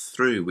shot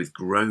through with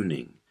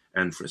groaning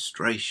and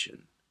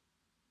frustration.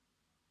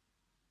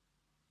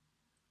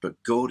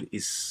 But God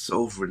is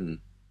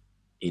sovereign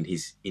in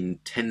his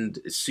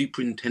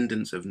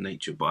superintendence of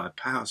nature by a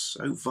power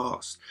so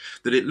vast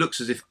that it looks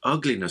as if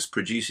ugliness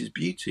produces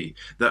beauty,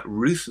 that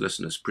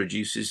ruthlessness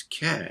produces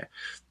care,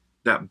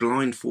 that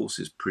blind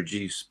forces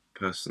produce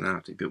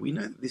personality. But we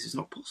know that this is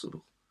not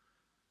possible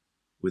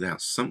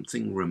without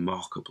something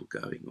remarkable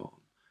going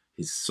on,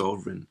 his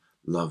sovereign,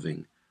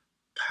 loving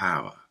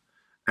power.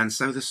 And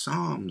so the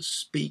Psalms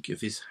speak of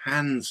his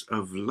hands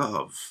of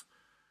love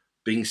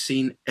being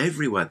seen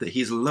everywhere, that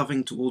he is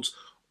loving towards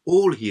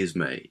all he has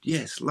made.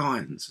 Yes,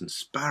 lions and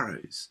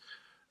sparrows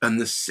and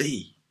the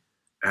sea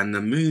and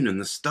the moon and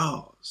the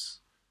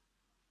stars.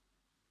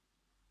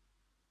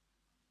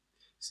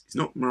 It's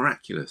not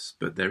miraculous,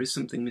 but there is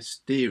something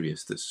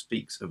mysterious that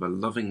speaks of a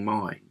loving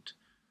mind,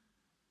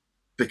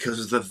 because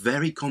of the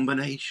very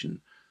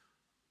combination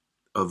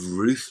of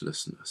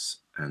ruthlessness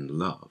and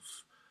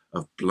love,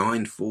 of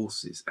blind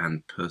forces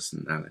and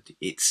personality.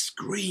 It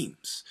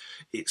screams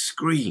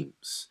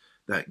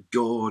that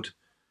God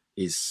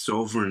is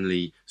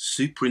sovereignly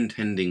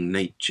superintending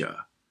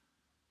nature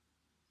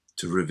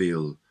to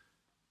reveal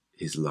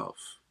his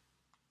love.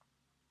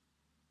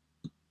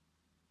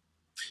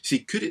 See,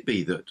 could it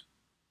be that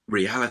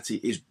reality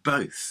is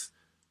both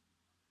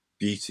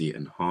beauty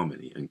and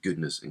harmony and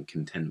goodness and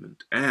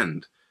contentment,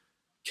 and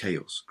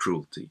chaos,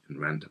 cruelty and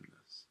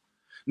randomness?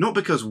 Not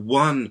because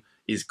one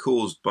is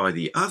caused by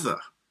the other,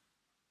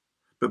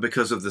 but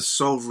because of the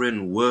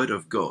sovereign Word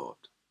of God,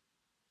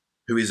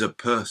 who is a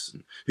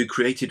person, who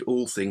created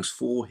all things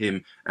for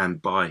him and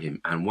by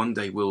him, and one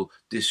day will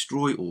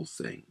destroy all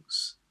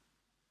things.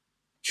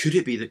 Could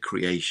it be that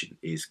creation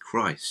is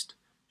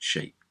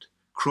Christ-shaped,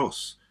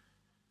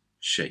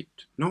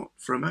 cross-shaped, not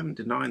for a moment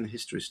denying the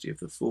historicity of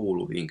the fall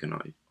or the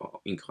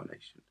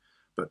incarnation,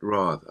 but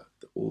rather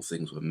that all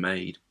things were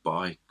made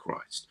by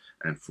Christ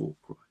and for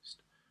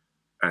Christ,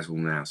 as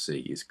we'll now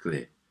see is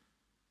clear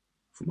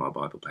from our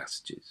Bible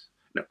passages.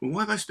 Now,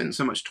 why have I spent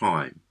so much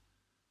time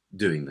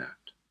doing that?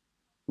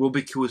 Well,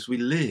 because we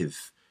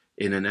live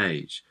in an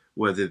age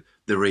where the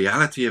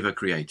reality of a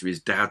creator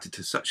is doubted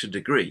to such a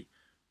degree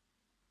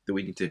that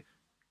we need to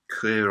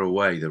clear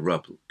away the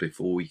rubble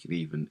before we can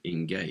even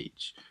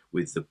engage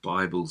with the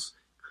Bible's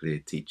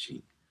clear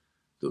teaching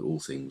that all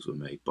things were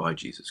made by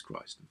Jesus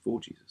Christ and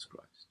for Jesus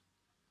Christ.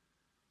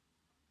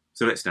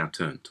 So let's now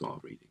turn to our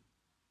reading.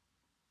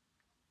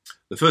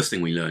 The first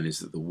thing we learn is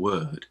that the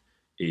Word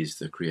is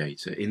the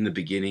creator. In the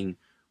beginning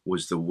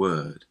was the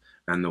Word,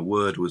 and the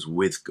Word was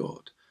with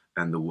God,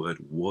 and the Word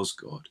was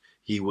God.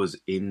 He was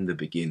in the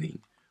beginning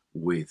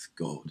with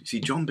God. You see,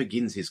 John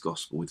begins his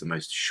gospel with the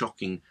most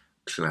shocking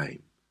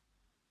claim,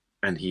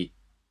 and he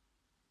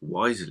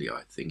wisely,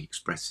 I think,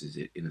 expresses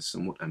it in a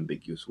somewhat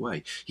ambiguous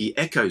way. He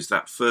echoes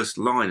that first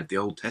line of the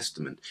Old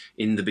Testament,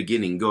 in the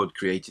beginning God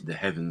created the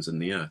heavens and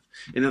the earth.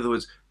 In other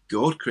words,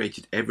 God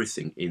created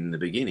everything in the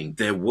beginning.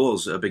 There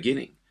was a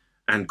beginning,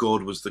 and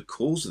God was the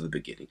cause of the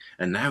beginning.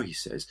 And now he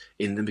says,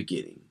 in the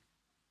beginning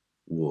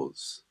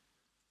was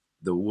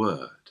the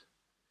Word.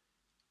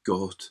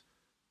 God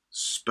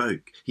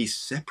spoke. He's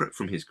separate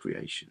from his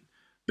creation,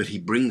 but he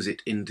brings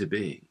it into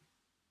being.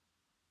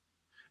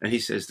 And he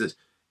says that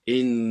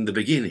in the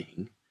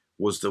beginning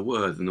was the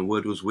Word, and the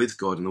Word was with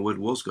God, and the Word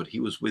was God. He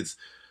was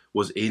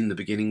in the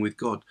beginning with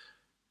God.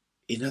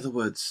 In other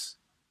words,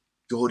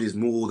 God is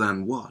more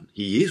than one.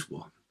 He is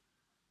one.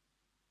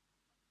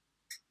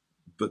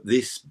 But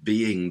this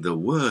being the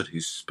Word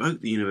who spoke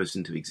the universe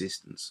into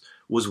existence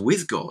was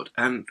with God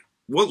and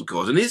was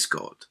God and is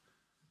God.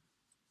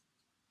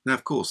 Now,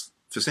 of course,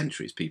 for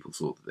centuries people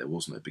thought that there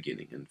was no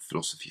beginning, and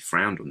philosophy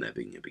frowned on there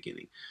being a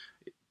beginning.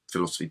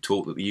 Philosophy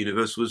taught that the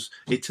universe was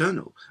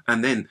eternal.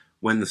 And then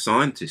when the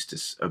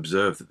scientists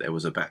observed that there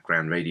was a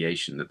background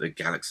radiation, that the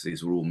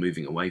galaxies were all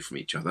moving away from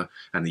each other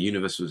and the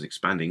universe was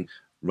expanding,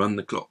 run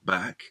the clock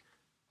back,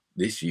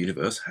 this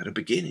universe had a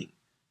beginning.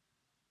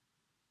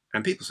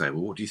 And people say,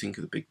 well, what do you think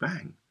of the Big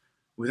Bang?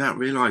 Without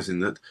realizing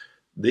that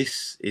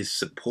this is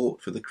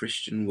support for the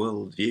Christian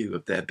worldview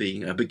of there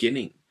being a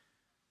beginning.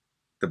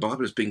 The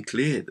Bible has been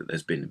clear that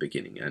there's been a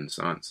beginning, and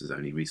science has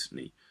only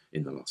recently,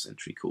 in the last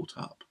century, caught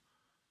up.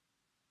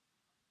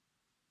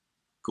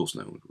 Of course,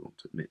 no one would want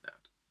to admit that.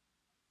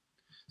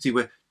 See,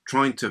 we're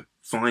trying to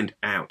find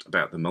out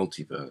about the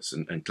multiverse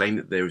and claim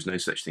that there is no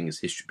such thing as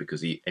history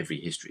because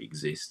every history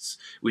exists,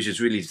 which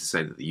is really to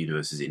say that the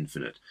universe is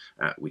infinite,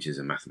 which is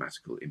a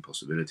mathematical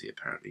impossibility,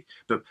 apparently.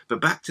 But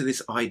back to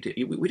this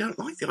idea, we don't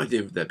like the idea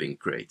of there being a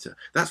creator.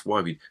 That's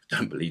why we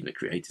don't believe in a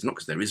creator. It's not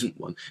because there isn't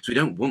one. So we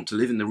don't want to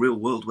live in the real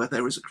world where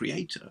there is a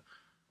creator.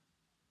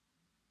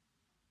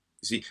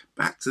 You see,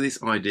 back to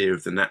this idea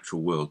of the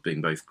natural world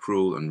being both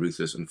cruel and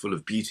ruthless and full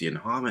of beauty and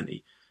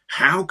harmony.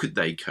 How could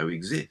they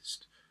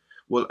coexist?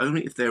 Well,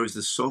 only if there is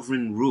the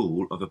sovereign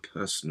rule of a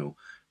personal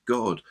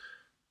God.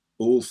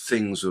 All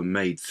things were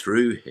made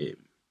through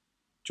him,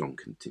 John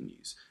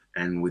continues,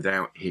 and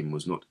without him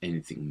was not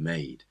anything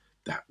made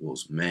that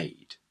was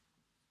made.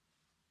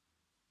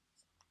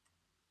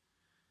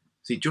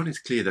 See, John is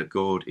clear that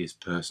God is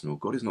personal.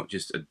 God is not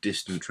just a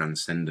distant,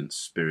 transcendent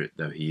spirit,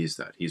 though he is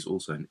that. He is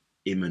also an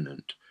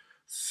immanent,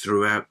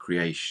 throughout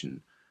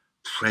creation,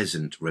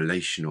 present,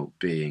 relational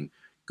being.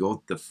 God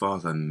the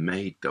Father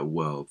made the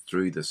world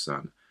through the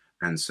Son.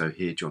 And so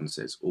here John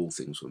says all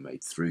things were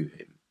made through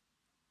him.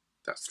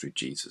 That's through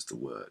Jesus, the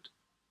Word.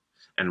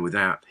 And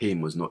without him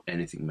was not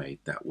anything made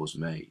that was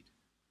made.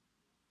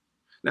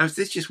 Now, is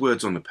this just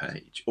words on the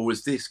page? Or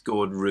is this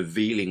God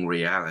revealing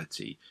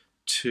reality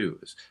to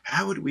us?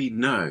 How would we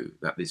know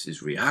that this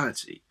is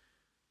reality?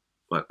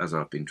 Well, as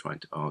I've been trying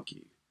to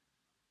argue,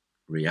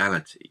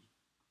 reality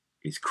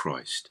is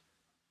Christ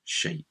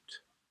shaped.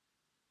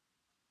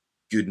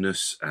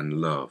 Goodness and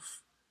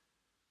love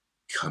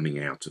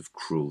coming out of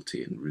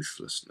cruelty and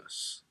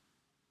ruthlessness.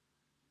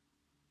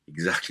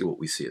 Exactly what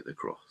we see at the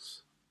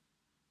cross.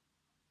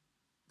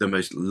 The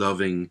most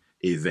loving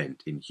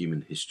event in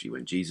human history,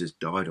 when Jesus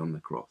died on the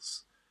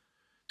cross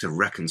to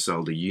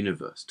reconcile the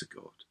universe to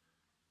God,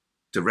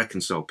 to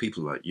reconcile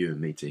people like you and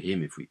me to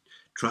him if we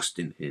trust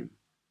in him.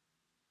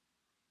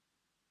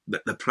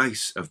 That the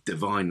place of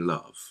divine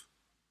love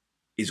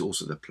is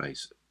also the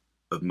place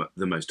of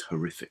the most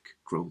horrific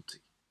cruelty.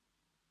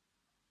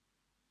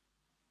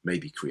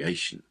 Maybe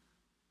creation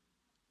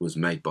was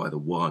made by the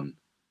one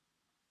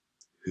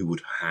who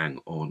would hang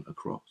on a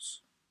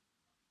cross.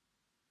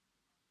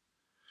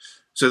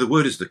 So the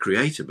Word is the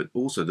creator, but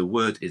also the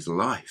Word is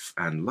life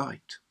and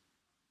light.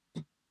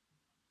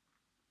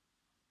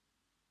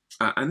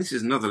 And this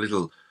is another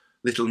little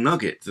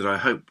nugget that I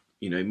hope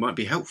might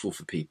be helpful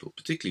for people,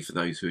 particularly for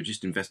those who are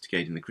just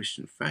investigating the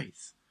Christian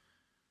faith.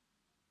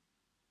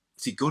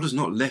 See, God has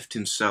not left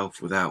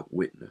himself without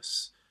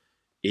witness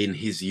in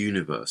his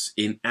universe,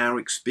 in our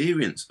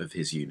experience of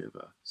his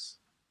universe.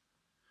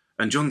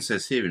 And John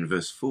says here in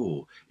verse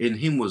 4, in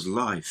him was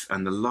life,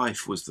 and the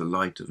life was the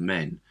light of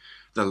men.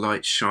 The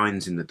light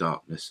shines in the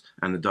darkness,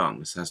 and the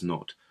darkness has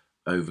not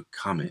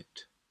overcome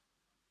it.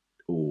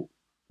 Or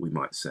we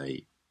might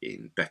say,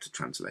 in better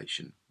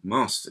translation,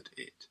 mastered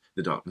it.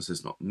 The darkness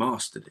has not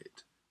mastered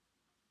it.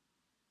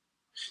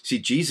 See,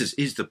 Jesus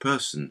is the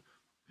person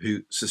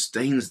who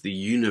sustains the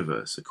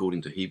universe,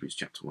 according to Hebrews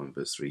chapter 1,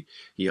 verse 3.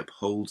 He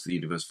upholds the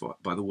universe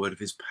by the word of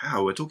his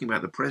power. We're talking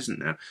about the present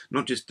now,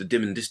 not just the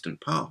dim and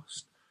distant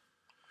past.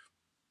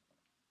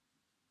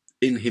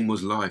 In him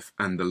was life,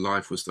 and the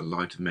life was the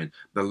light of men.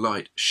 The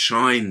light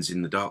shines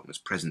in the darkness,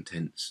 present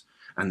tense,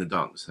 and the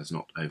darkness has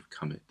not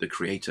overcome it. The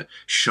Creator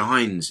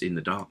shines in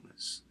the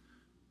darkness.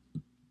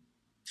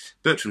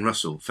 Bertrand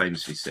Russell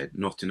famously said,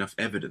 not enough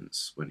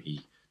evidence, when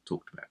he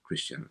talked about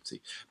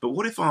Christianity. But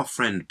what if our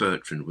friend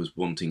Bertrand was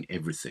wanting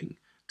everything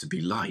to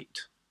be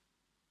light?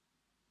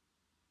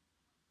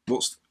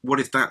 What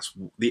if that's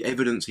the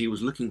evidence he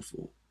was looking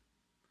for,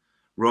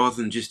 rather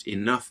than just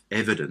enough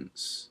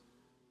evidence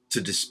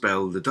to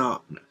dispel the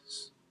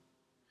darkness?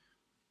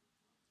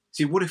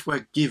 See, what if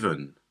we're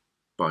given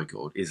by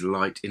God is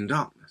light in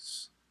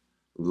darkness,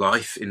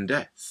 life in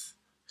death,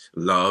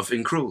 love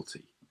in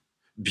cruelty,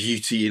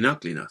 beauty in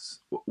ugliness?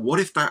 What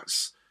if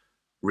that's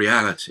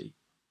reality?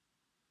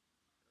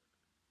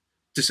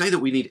 To say that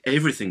we need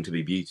everything to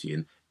be beauty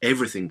and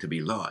everything to be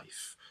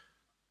life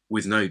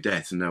with no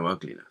death and no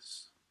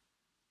ugliness,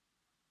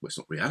 well, it's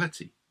not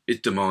reality.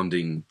 It's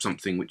demanding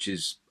something which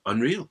is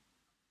unreal.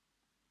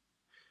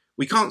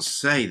 We can't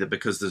say that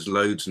because there's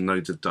loads and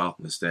loads of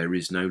darkness there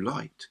is no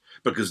light,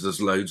 because there's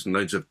loads and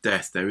loads of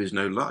death there is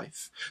no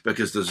life,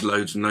 because there's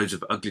loads and loads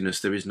of ugliness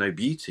there is no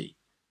beauty.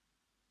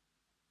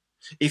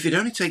 If it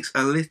only takes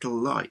a little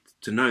light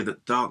to know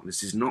that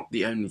darkness is not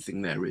the only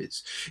thing there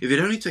is, if it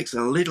only takes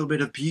a little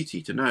bit of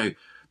beauty to know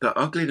that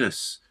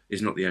ugliness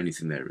is not the only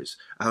thing there is,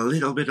 a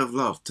little bit of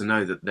love to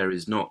know that there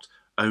is not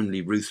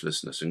only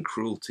ruthlessness and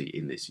cruelty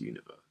in this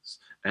universe,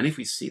 and if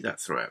we see that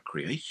throughout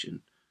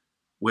creation,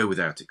 we're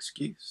without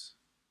excuse.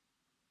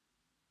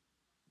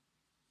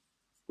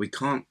 We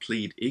can't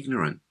plead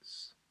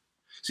ignorance.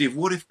 See,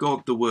 what if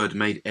God, the Word,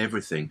 made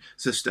everything,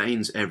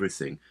 sustains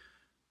everything,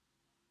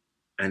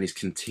 and is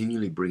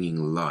continually bringing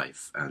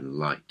life and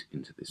light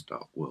into this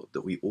dark world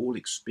that we all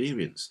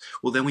experience?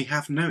 Well, then we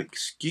have no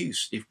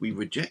excuse if we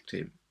reject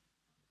him.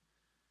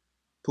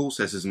 Paul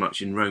says as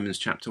much in Romans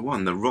chapter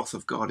 1. The wrath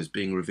of God is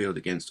being revealed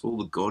against all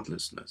the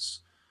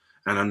godlessness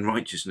and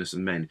unrighteousness of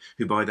men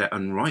who by their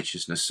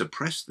unrighteousness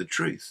suppress the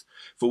truth.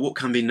 For what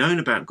can be known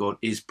about God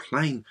is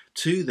plain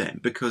to them,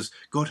 because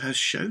God has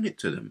shown it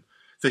to them.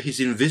 For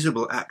his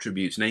invisible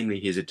attributes, namely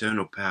his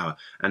eternal power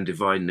and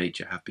divine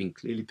nature, have been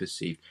clearly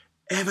perceived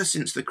ever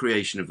since the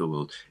creation of the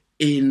world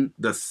in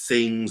the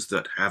things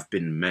that have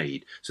been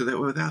made, so that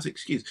we're without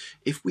excuse.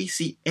 If we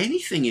see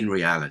anything in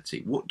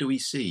reality, what do we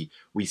see?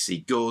 We see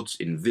God's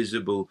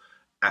invisible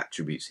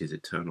attributes, his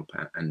eternal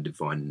power and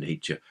divine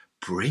nature,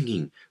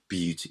 bringing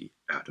beauty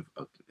out of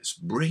ugliness,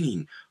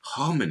 bringing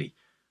harmony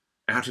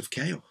out of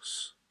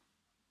chaos.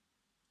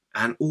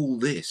 And all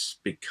this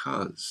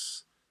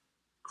because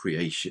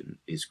creation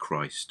is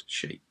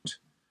Christ-shaped,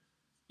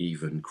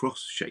 even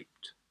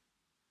cross-shaped.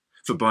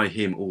 For by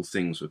him all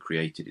things were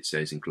created, it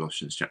says in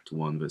Colossians chapter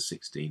 1, verse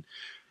 16,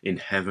 in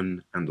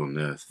heaven and on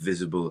earth,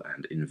 visible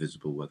and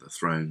invisible, whether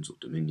thrones or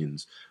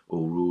dominions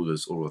or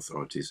rulers or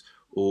authorities,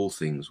 all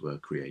things were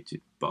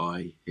created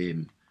by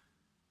him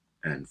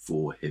and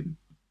for him.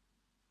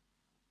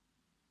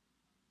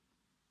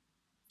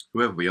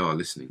 Whoever we are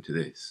listening to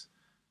this,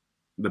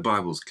 the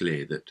Bible's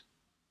clear that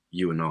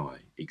you and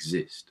I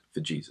exist for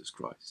Jesus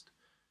Christ.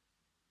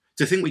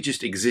 To think we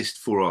just exist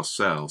for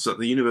ourselves, that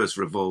the universe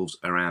revolves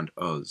around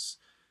us,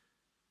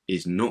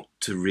 is not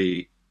to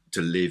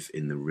live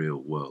in the real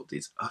world.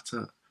 It's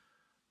utter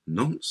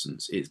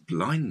nonsense. It's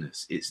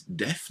blindness. It's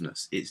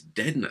deafness. It's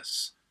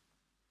deadness.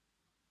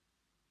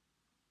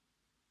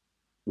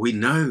 We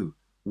know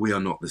we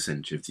are not the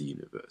centre of the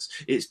universe.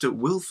 It's to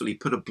willfully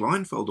put a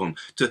blindfold on,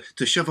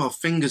 to shove our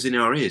fingers in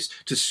our ears,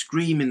 to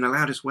scream in the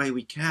loudest way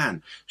we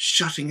can,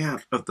 shutting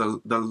out of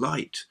the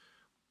light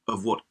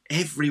of what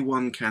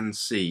everyone can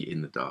see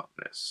in the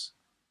darkness.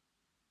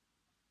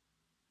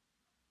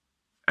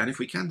 And if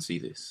we can see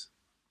this,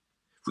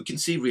 if we can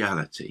see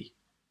reality,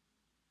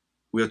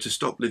 we are to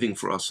stop living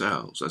for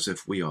ourselves as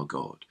if we are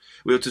God.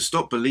 We are to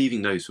stop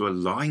believing those who are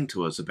lying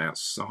to us about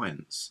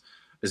science,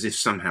 as if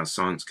somehow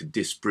science could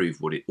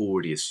disprove what it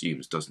already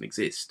assumes doesn't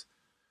exist,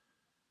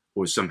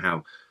 or is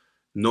somehow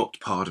not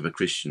part of a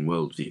Christian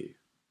worldview.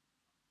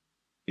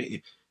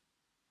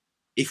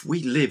 If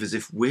we live as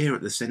if we're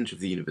at the centre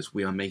of the universe,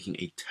 we are making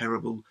a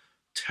terrible,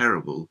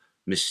 terrible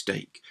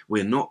mistake.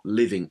 We're not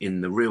living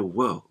in the real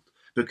world,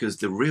 because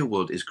the real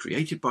world is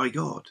created by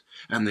God,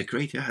 and the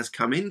Creator has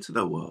come into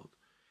the world.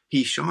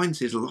 He shines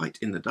his light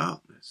in the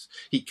darkness.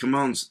 He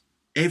commands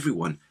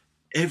everyone,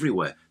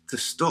 everywhere, to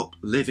stop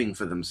living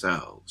for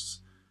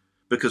themselves,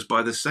 because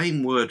by the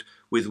same word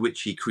with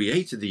which he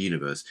created the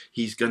universe,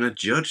 he's going to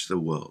judge the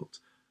world.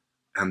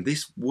 And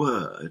this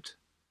word,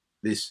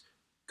 this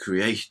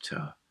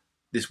creator,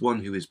 this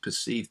one who is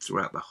perceived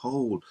throughout the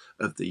whole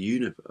of the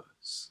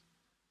universe,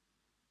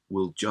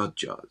 will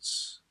judge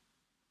us.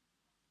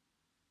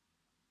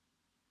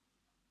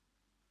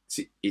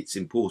 See, it's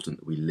important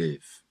that we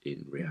live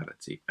in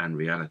reality, and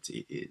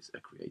reality is a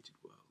created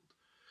world.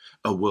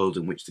 A world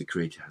in which the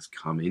Creator has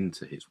come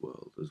into his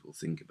world, as we'll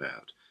think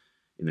about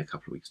in a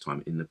couple of weeks'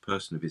 time, in the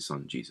person of his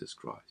Son, Jesus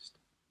Christ.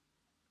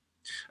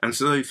 And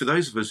so for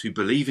those of us who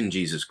believe in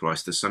Jesus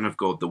Christ, the Son of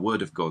God, the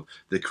Word of God,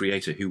 the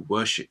Creator, who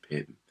worship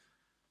him,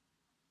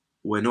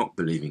 we're not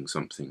believing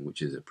something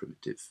which is a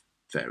primitive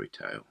fairy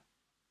tale.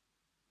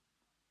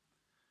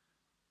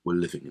 We're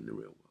living in the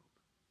real world.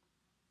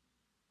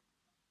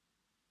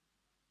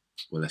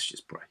 Well, let's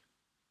just pray.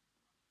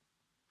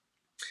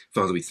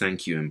 Father, we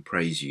thank you and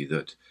praise you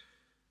that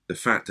the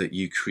fact that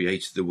you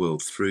created the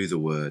world through the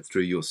Word,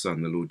 through your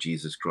Son, the Lord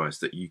Jesus Christ,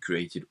 that you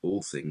created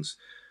all things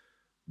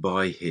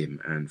by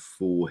him and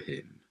for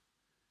him,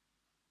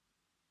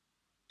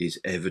 is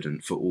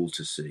evident for all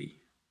to see.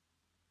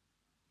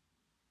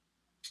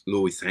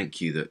 Lord, we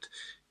thank you that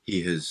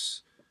he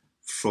has,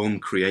 from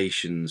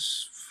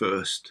creation's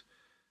first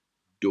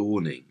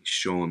dawning,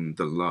 shone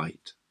the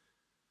light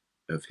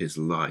of his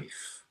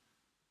life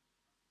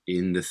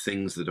in the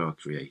things that are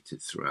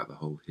created throughout the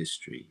whole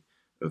history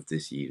of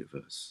this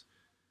universe.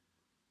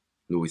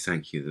 Lord, we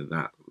thank you that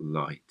that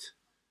light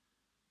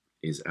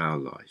is our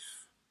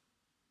life.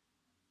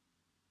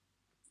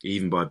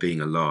 Even by being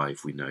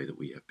alive, we know that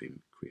we have been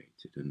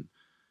created. And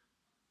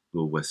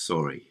Lord, we're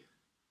sorry.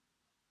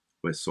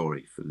 We're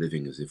sorry for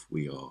living as if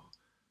we are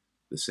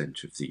the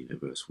centre of the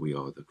universe. We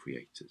are the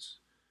creators,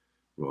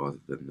 rather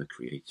than the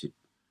created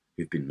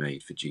who've been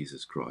made for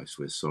Jesus Christ.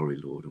 We're sorry,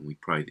 Lord, and we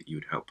pray that you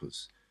would help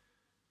us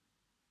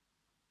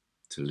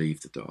to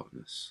leave the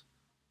darkness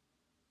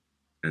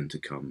and to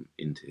come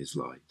into his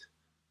light.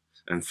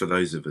 And for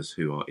those of us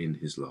who are in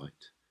his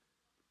light,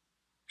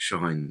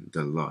 shine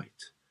the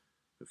light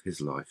of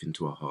his life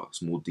into our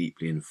hearts more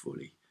deeply and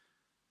fully,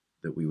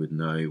 that we would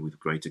know with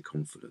greater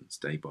confidence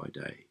day by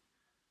day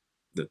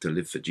that to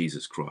live for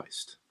Jesus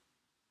Christ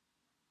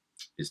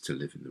is to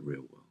live in the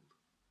real world.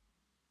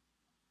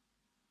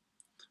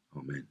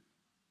 Amen.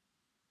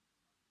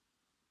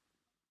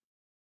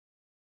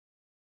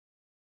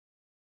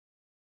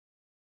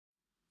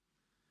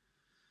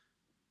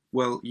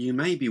 Well, you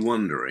may be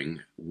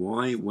wondering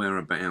why we're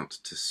about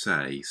to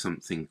say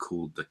something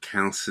called the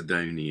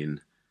Chalcedonian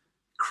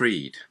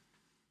Creed.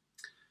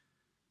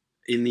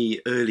 In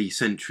the early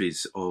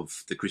centuries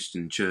of the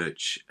Christian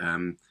church,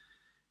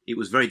 it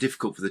was very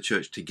difficult for the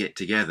church to get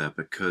together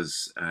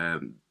because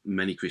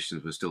many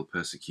Christians were still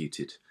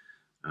persecuted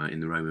in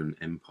the Roman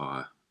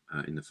Empire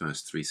in the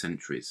first 3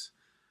 centuries.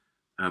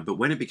 But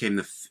when it became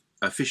the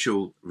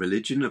official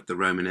religion of the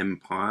Roman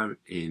Empire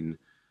in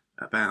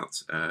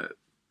about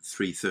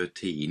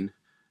 313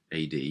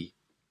 AD,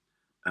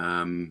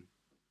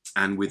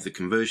 and with the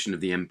conversion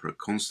of the Emperor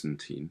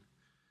Constantine,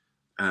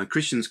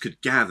 Christians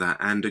could gather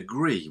and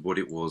agree what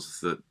it was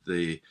that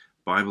the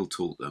Bible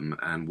taught them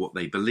and what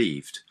they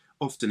believed,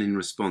 often in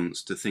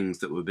response to things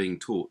that were being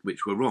taught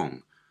which were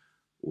wrong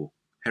or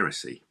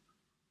heresy.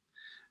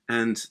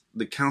 And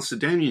the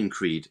Chalcedonian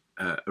Creed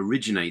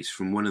originates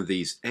from one of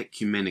these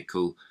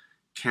ecumenical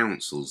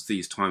councils,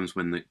 these times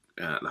when the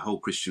whole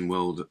Christian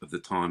world of the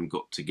time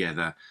got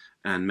together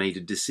and made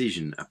a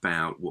decision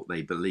about what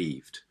they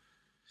believed.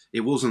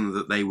 It wasn't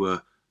that they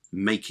were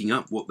making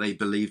up what they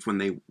believed when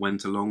they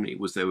went along. It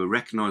was they were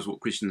recognised what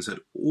Christians had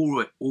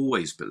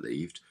always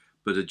believed,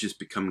 but had just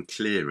become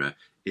clearer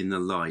in the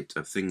light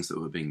of things that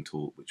were being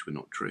taught which were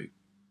not true.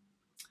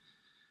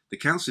 The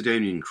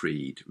Chalcedonian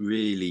Creed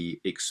really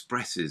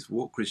expresses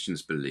what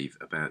Christians believe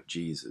about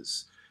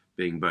Jesus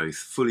being both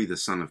fully the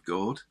Son of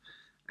God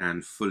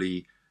and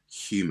fully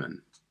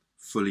human,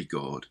 fully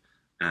God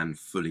and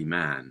fully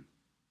man,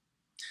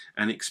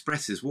 and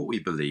expresses what we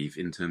believe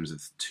in terms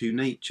of 2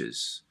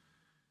 natures,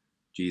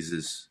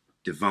 Jesus'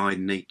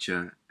 divine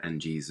nature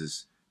and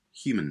Jesus'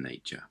 human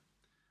nature.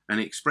 And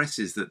it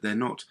expresses that they're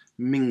not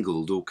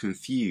mingled or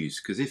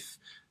confused, because if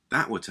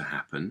that were to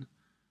happen,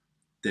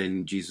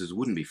 then Jesus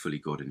wouldn't be fully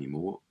God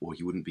anymore, or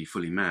he wouldn't be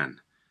fully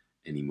man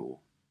anymore.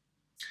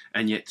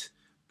 And yet,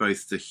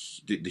 both the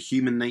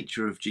human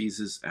nature of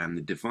Jesus and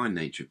the divine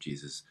nature of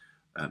Jesus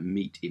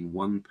meet in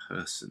one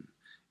person.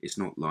 It's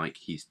not like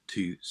he's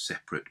 2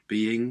 separate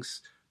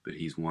beings, but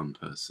he's one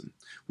person.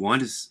 Why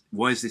is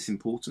this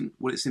important?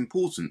 Well, it's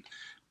important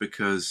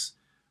because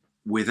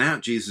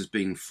without Jesus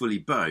being fully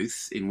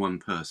both in one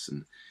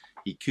person,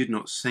 he could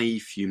not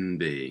save human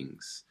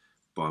beings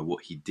by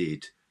what he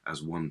did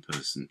as one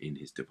person in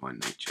his divine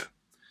nature.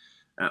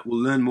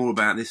 We'll learn more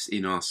about this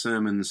in our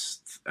sermons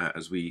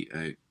as we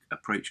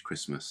approach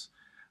Christmas,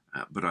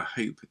 but I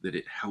hope that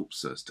it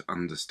helps us to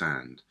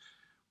understand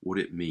what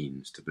it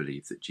means to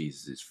believe that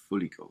Jesus is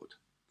fully God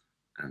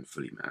and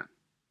fully man.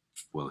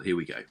 Well, here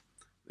we go,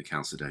 the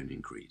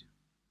Chalcedonian Creed.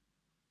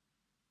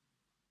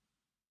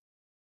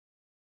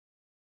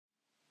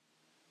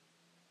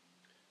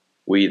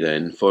 We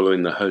then,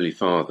 following the Holy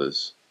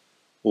Fathers,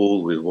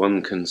 all with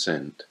one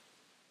consent,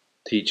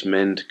 teach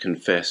men to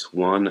confess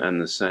one and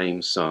the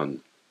same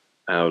Son,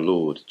 our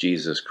Lord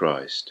Jesus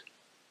Christ,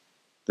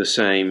 the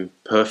same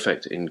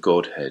perfect in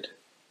Godhead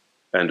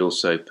and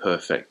also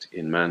perfect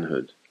in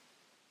manhood,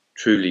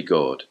 truly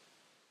God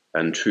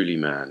and truly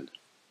man,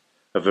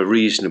 of a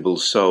reasonable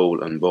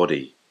soul and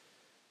body,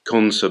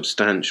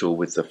 consubstantial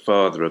with the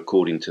Father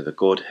according to the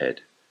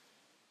Godhead,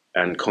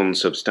 and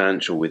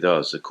consubstantial with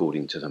us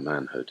according to the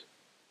manhood,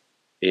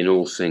 in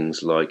all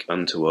things like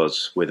unto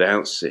us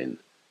without sin,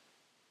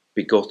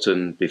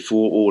 begotten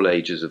before all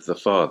ages of the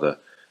Father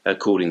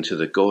according to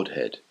the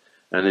Godhead,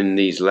 and in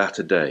these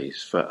latter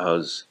days for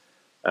us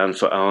and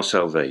for our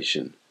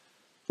salvation,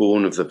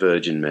 born of the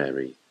Virgin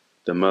Mary,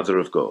 the Mother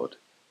of God,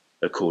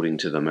 according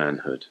to the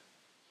manhood,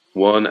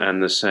 one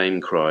and the same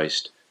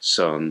Christ,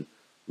 Son,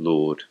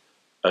 Lord,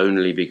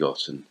 only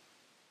begotten,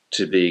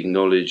 to be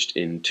acknowledged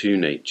in 2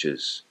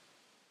 natures,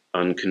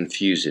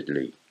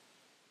 unconfusedly,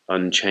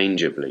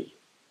 unchangeably,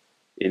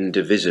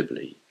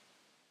 indivisibly,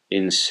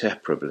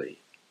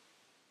 inseparably,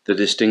 the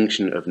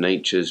distinction of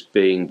natures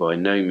being by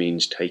no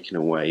means taken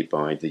away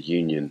by the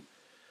union,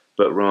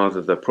 but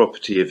rather the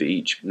property of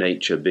each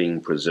nature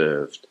being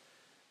preserved,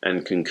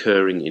 and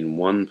concurring in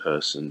one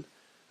person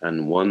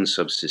and one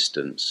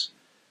subsistence,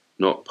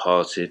 not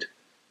parted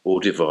or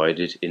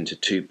divided into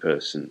two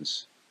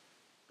persons,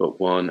 but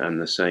one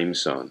and the same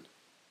Son,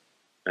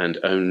 and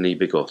only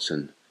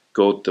begotten,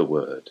 God the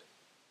Word,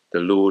 the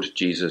Lord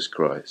Jesus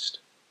Christ,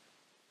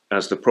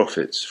 as the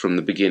prophets from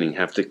the beginning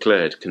have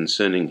declared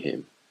concerning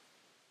him,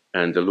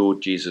 and the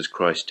Lord Jesus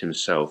Christ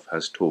himself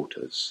has taught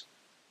us,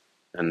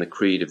 and the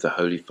creed of the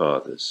Holy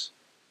Fathers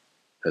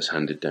has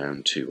handed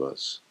down to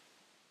us.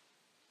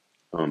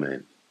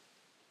 Amen.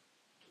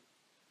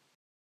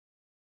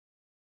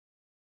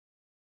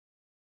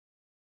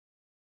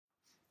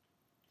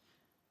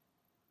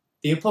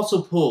 The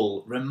Apostle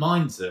Paul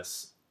reminds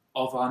us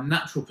of our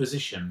natural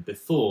position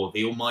before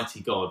the Almighty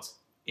God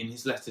in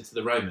his letter to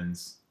the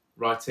Romans,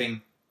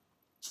 writing,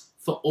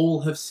 "For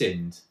all have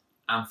sinned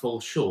and fall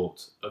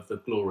short of the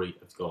glory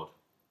of God."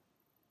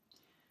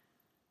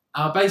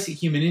 Our basic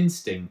human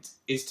instinct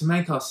is to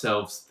make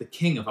ourselves the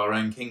king of our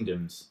own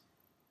kingdoms,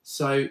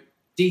 so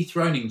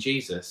dethroning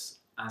Jesus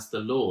as the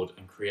Lord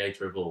and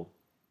Creator of all,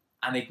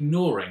 and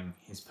ignoring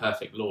his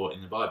perfect law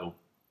in the Bible.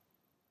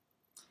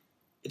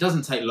 It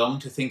doesn't take long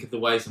to think of the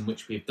ways in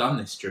which we've done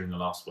this during the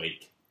last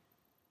week,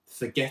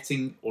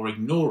 forgetting or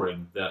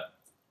ignoring that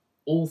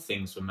all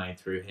things were made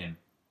through him.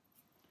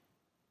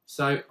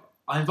 So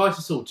I invite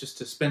us all just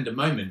to spend a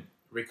moment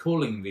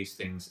recalling these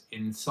things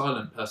in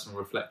silent personal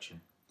reflection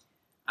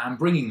and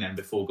bringing them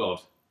before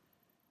God,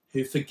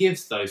 who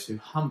forgives those who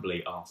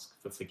humbly ask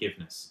for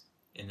forgiveness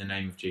in the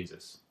name of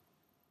Jesus.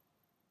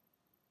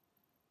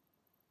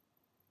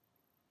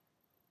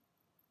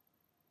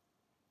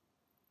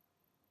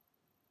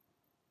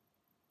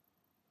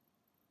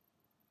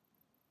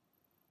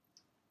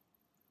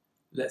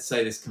 Let's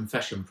say this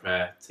confession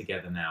prayer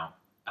together now,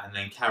 and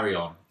then carry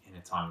on in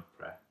a time of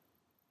prayer.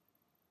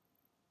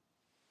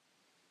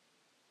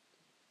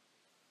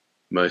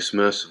 Most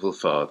merciful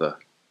Father,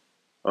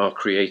 our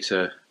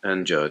Creator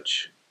and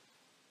Judge,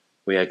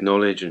 we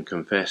acknowledge and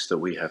confess that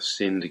we have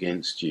sinned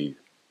against you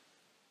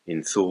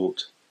in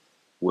thought,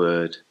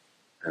 word,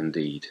 and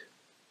deed.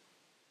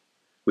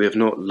 We have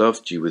not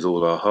loved you with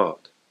all our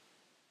heart,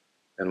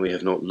 and we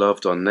have not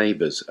loved our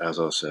neighbours as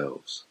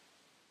ourselves.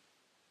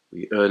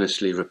 We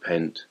earnestly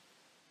repent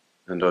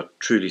and are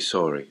truly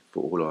sorry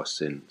for all our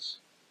sins.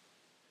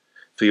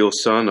 For your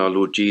Son, our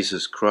Lord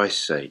Jesus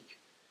Christ's sake,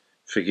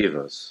 forgive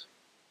us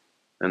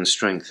and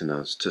strengthen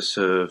us to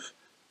serve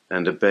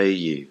and obey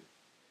you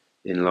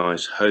in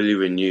lives wholly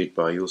renewed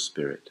by your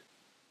Spirit,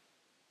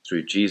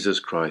 through Jesus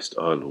Christ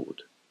our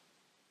Lord.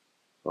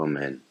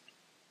 Amen.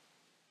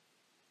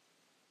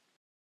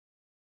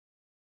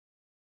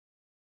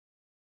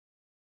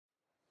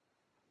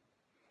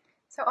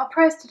 So our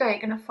prayers today are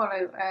going to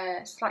follow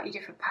a slightly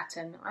different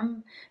pattern.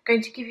 I'm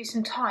going to give you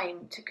some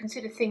time to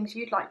consider things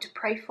you'd like to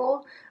pray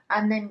for,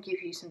 and then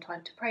give you some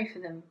time to pray for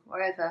them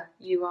wherever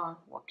you are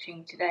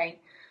watching today.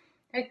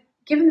 Now,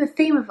 given the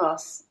theme of our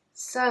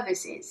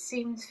service, it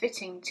seems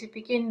fitting to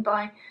begin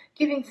by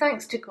giving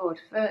thanks to God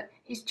for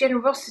his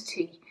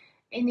generosity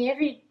in the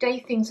everyday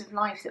things of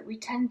life that we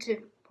tend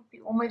to probably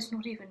almost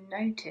not even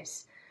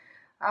notice.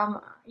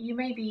 You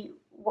may be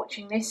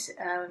watching this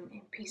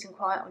in peace and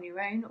quiet on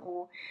your own,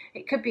 or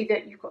it could be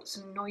that you've got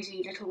some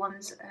noisy little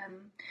ones,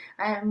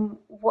 and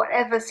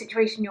whatever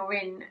situation you're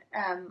in,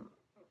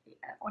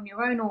 on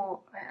your own or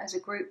as a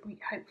group,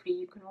 hopefully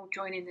you can all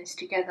join in this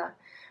together.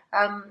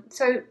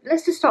 So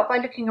let's just start by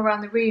looking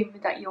around the room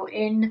that you're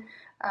in,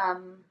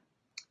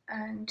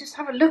 and just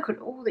have a look at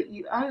all that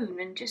you own,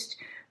 and just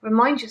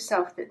remind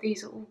yourself that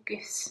these are all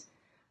gifts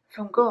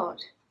from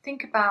God.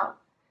 Think about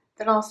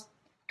the last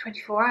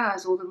 24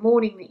 hours or the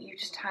morning that you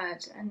just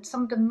had, and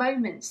some of the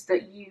moments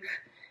that you've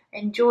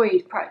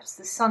enjoyed, perhaps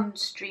the sun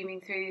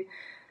streaming through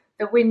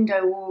the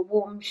window, or a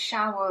warm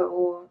shower,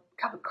 or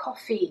a cup of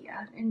coffee,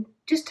 and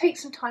just take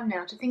some time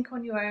now to think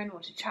on your own, or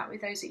to chat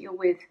with those that you're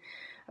with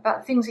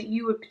about things that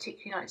you would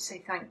particularly like to say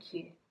thank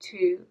you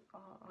to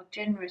our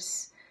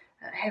generous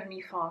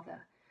Heavenly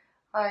Father.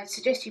 I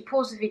suggest you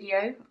pause the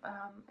video,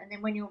 and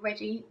then when you're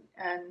ready,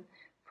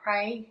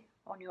 pray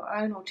on your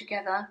own or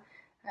together,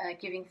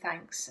 giving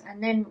thanks.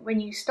 And then when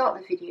you start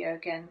the video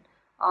again,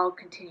 I'll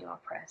continue our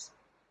prayers.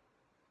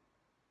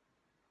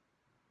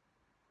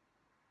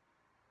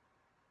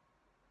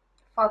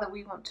 Father,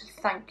 we want to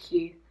thank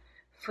you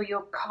for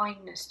your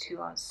kindness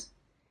to us.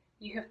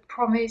 You have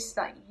promised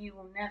that you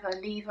will never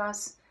leave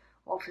us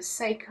or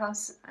forsake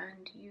us,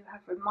 and you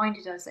have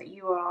reminded us that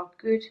you are our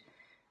good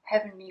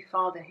Heavenly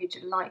Father who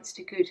delights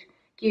to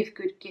give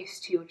good gifts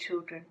to your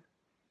children.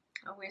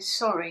 And we're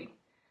sorry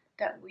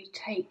that we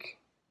take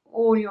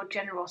all your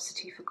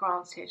generosity for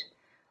granted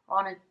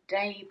on a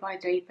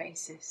day-by-day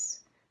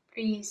basis.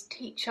 Please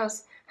teach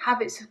us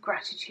habits of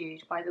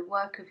gratitude by the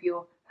work of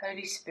your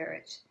Holy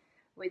Spirit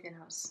within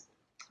us.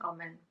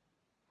 Amen.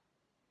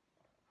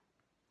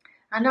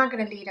 And now I'm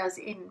going to lead us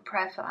in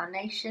prayer for our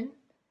nation,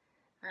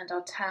 and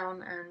our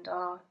town and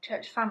our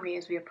church family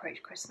as we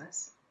approach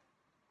Christmas.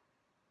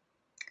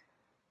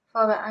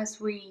 Father, as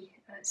we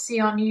see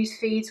our news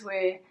feeds,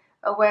 we're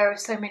aware of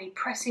so many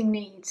pressing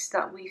needs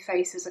that we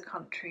face as a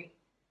country.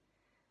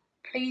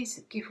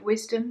 Please give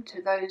wisdom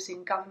to those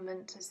in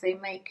government as they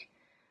make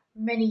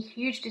many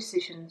huge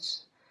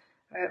decisions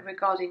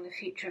regarding the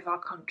future of our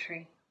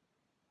country.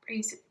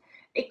 Please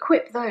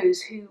equip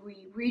those who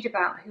we read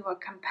about who are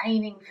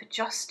campaigning for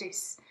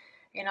justice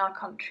in our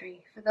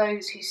country, for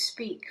those who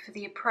speak for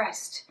the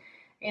oppressed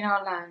in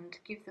our land.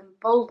 Give them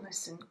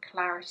boldness and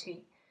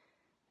clarity,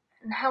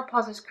 and help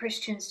us as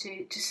Christians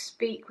to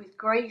speak with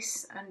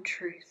grace and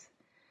truth,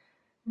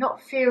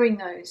 not fearing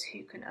those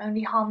who can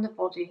only harm the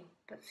body,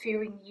 but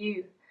fearing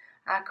you,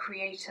 our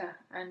Creator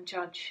and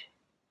Judge.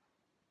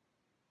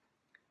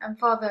 And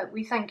Father,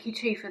 we thank you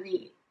too for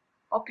the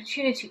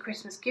opportunity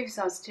Christmas gives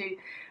us to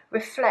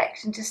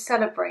reflect and to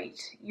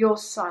celebrate your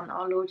Son,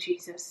 our Lord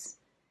Jesus,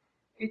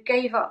 who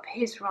gave up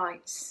his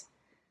rights,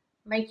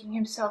 making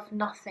himself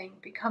nothing,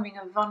 becoming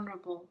a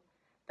vulnerable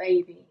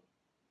baby.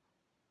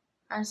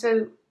 And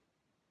so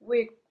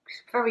we're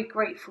very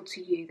grateful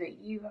to you that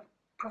you have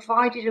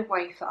provided a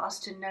way for us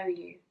to know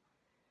you.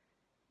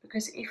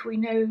 Because if we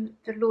know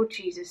the Lord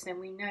Jesus, then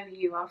we know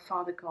you, our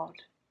Father God.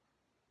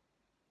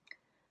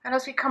 And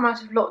as we come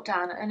out of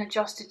lockdown and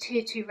adjust to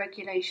Tier 2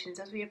 regulations,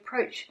 as we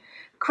approach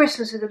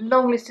Christmas with a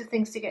long list of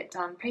things to get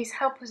done, please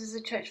help us as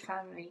a church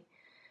family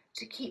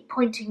to keep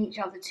pointing each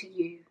other to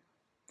you.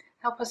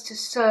 Help us to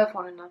serve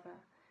one another.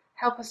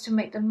 Help us to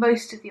make the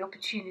most of the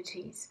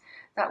opportunities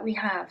that we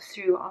have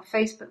through our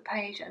Facebook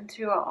page and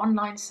through our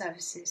online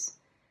services.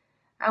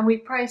 And we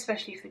pray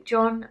especially for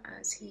John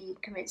as he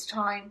commits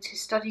time to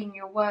studying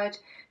your word,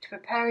 to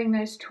preparing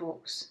those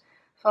talks.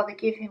 Father,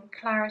 give him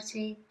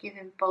clarity, give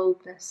him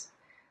boldness,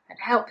 and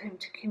help him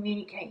to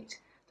communicate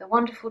the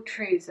wonderful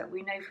truths that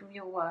we know from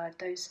your word,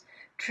 those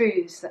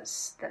truths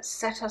that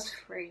set us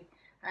free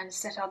and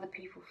set other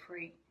people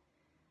free.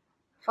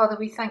 Father,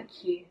 we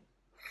thank you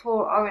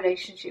for our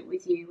relationship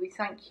with you. We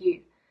thank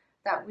you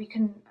that we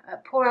can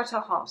pour out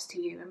our hearts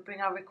to you and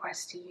bring our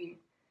requests to you.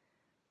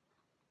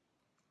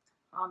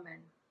 Amen.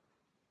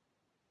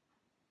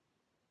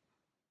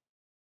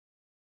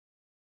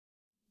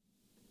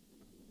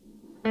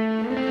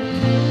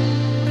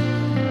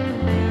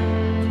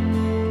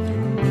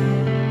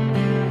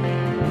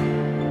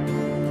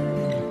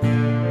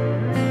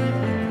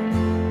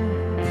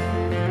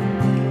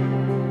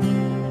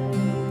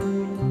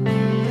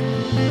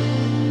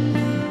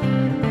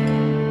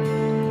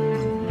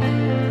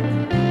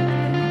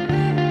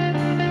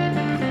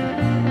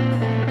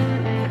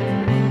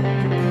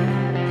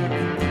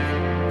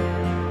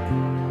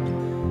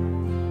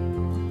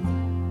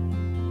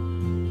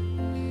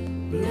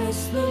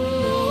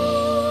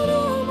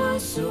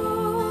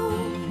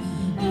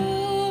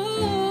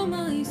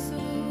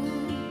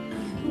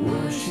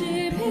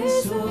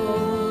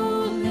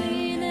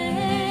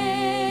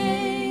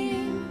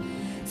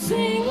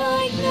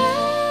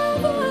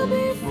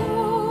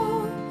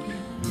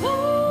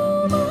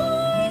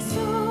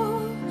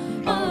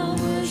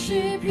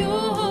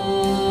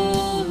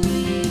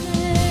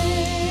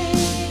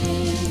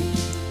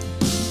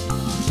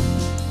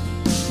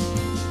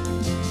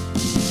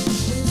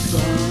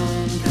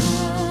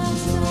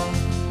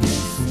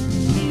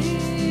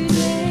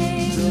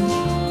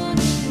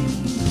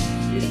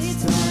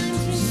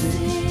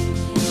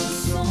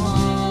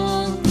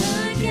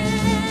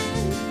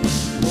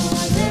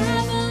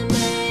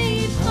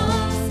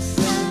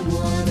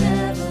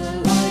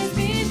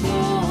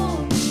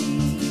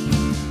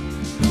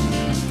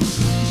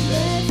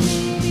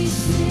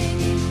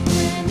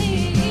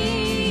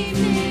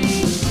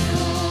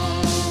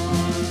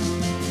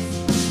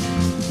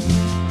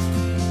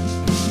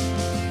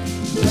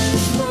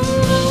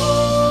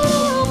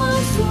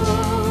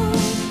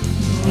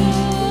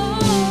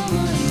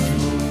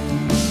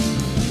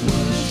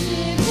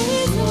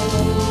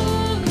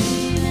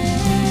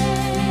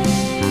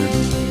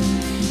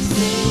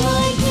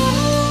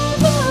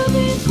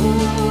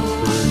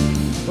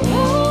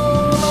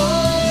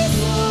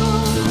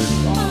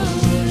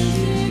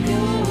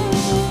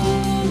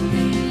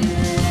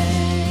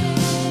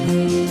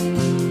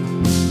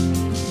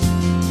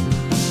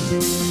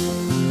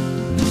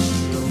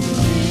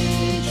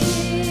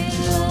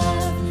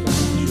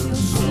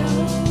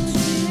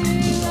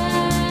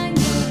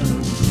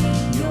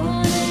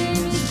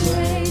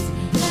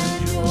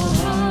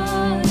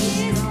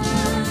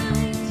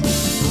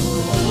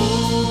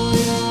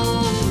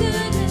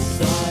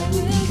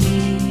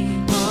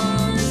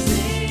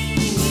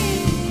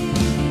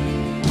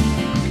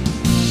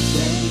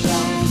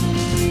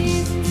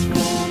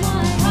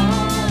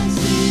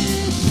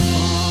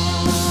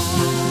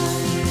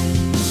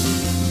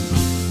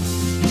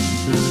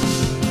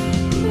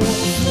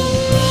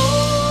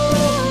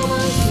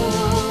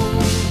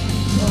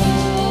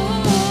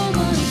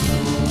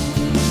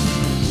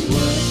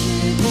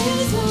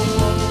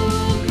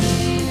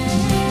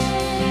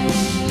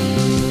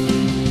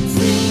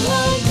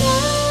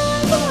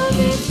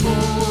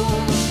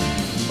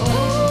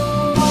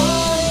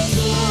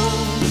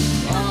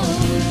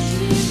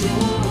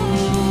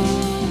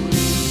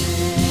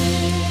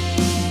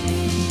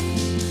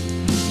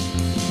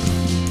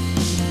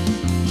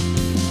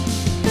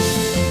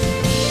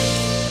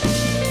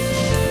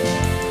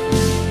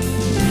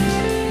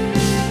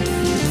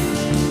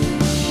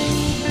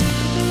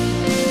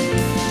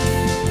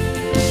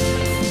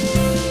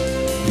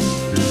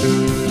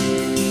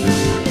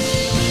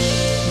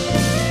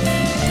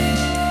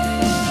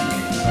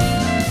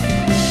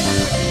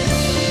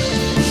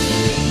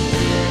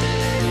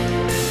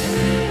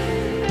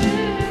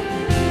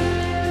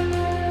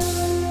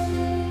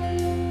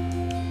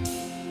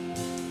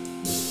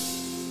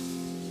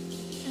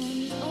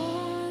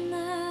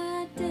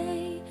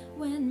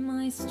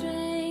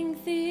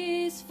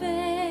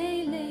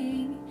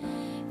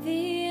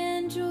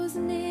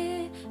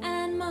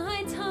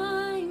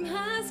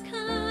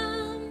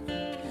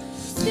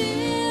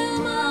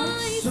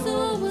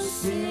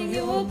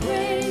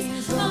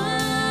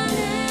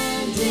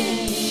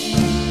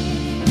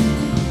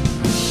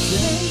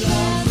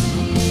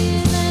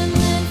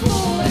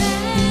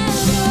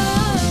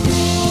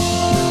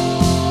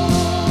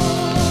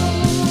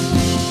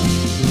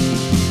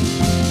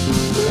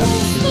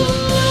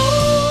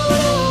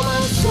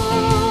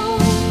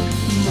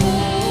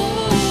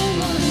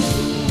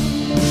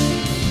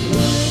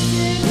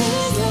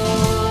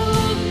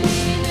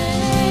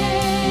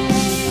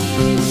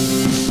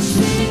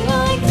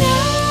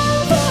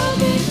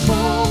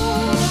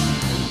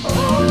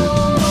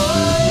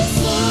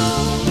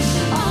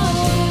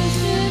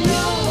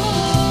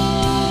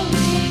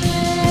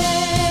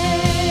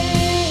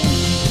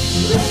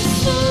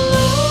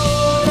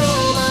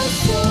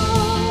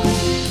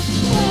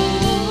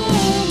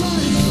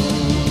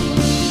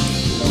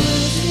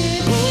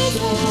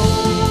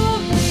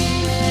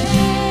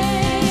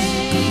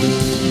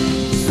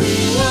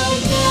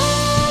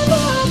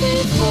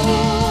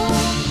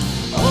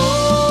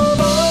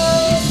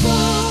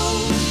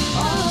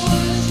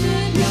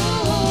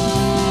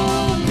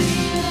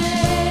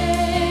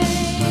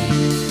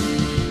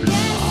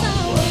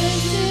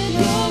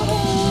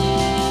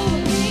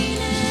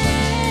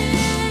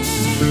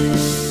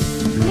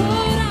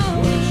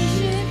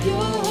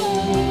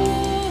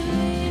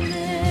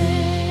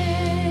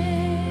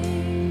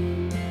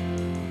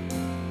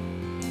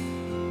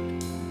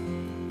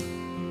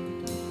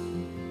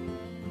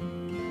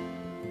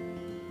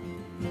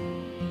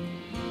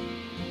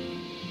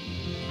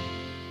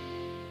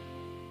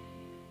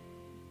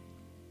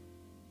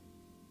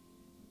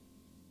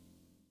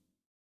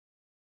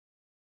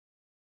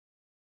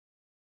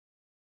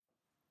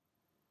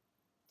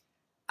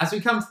 As we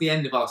come to the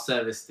end of our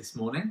service this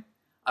morning,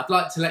 I'd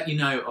like to let you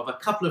know of a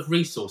couple of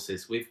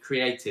resources we've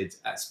created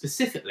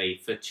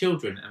specifically for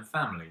children and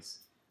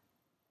families.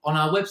 On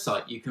our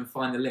website you can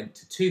find the link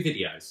to 2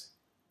 videos.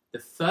 The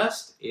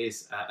first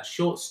is a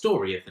short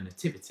story of the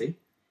Nativity,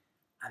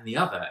 and the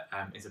other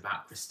is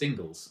about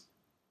Christingles.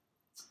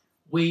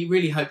 We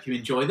really hope you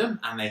enjoy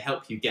them and they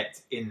help you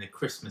get in the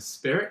Christmas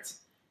spirit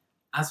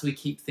as we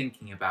keep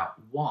thinking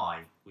about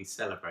why we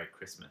celebrate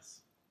Christmas.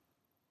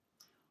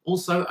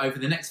 Also, over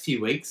the next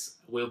few weeks,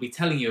 we'll be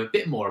telling you a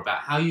bit more about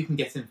how you can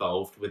get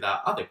involved with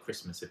our other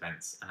Christmas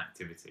events and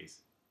activities.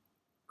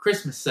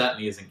 Christmas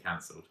certainly isn't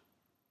cancelled.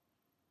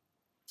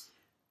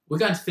 We're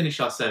going to finish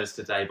our service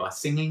today by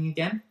singing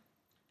again,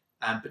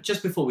 but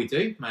just before we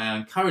do, may I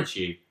encourage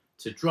you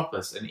to drop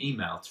us an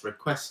email to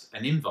request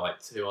an invite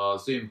to our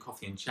Zoom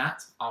coffee and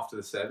chat after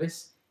the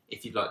service,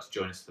 if you'd like to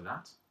join us for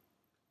that.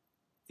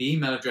 The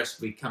email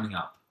address will be coming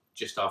up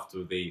just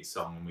after the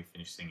song when we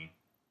finish singing.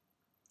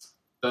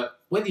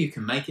 But whether you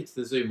can make it to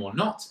the Zoom or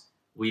not,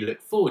 we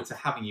look forward to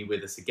having you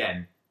with us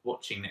again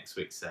watching next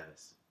week's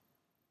service.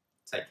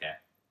 Take care.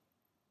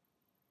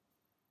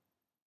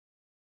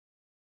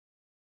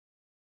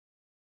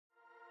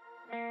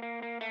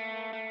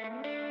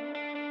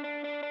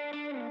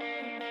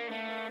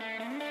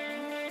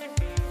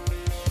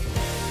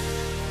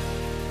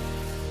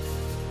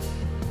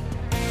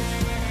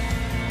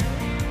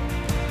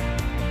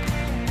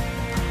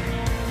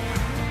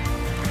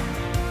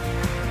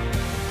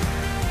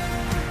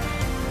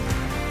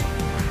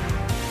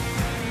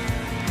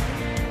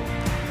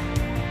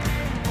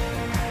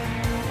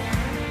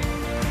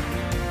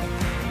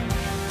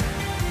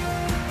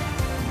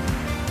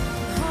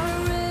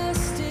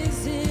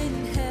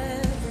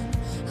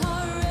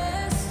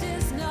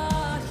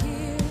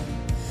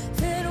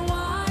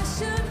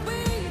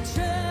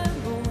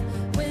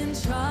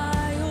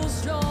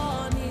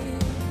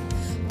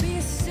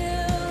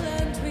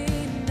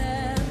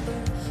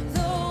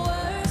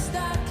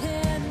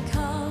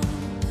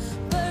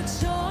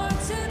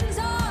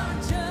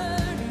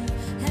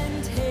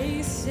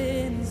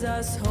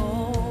 Us home.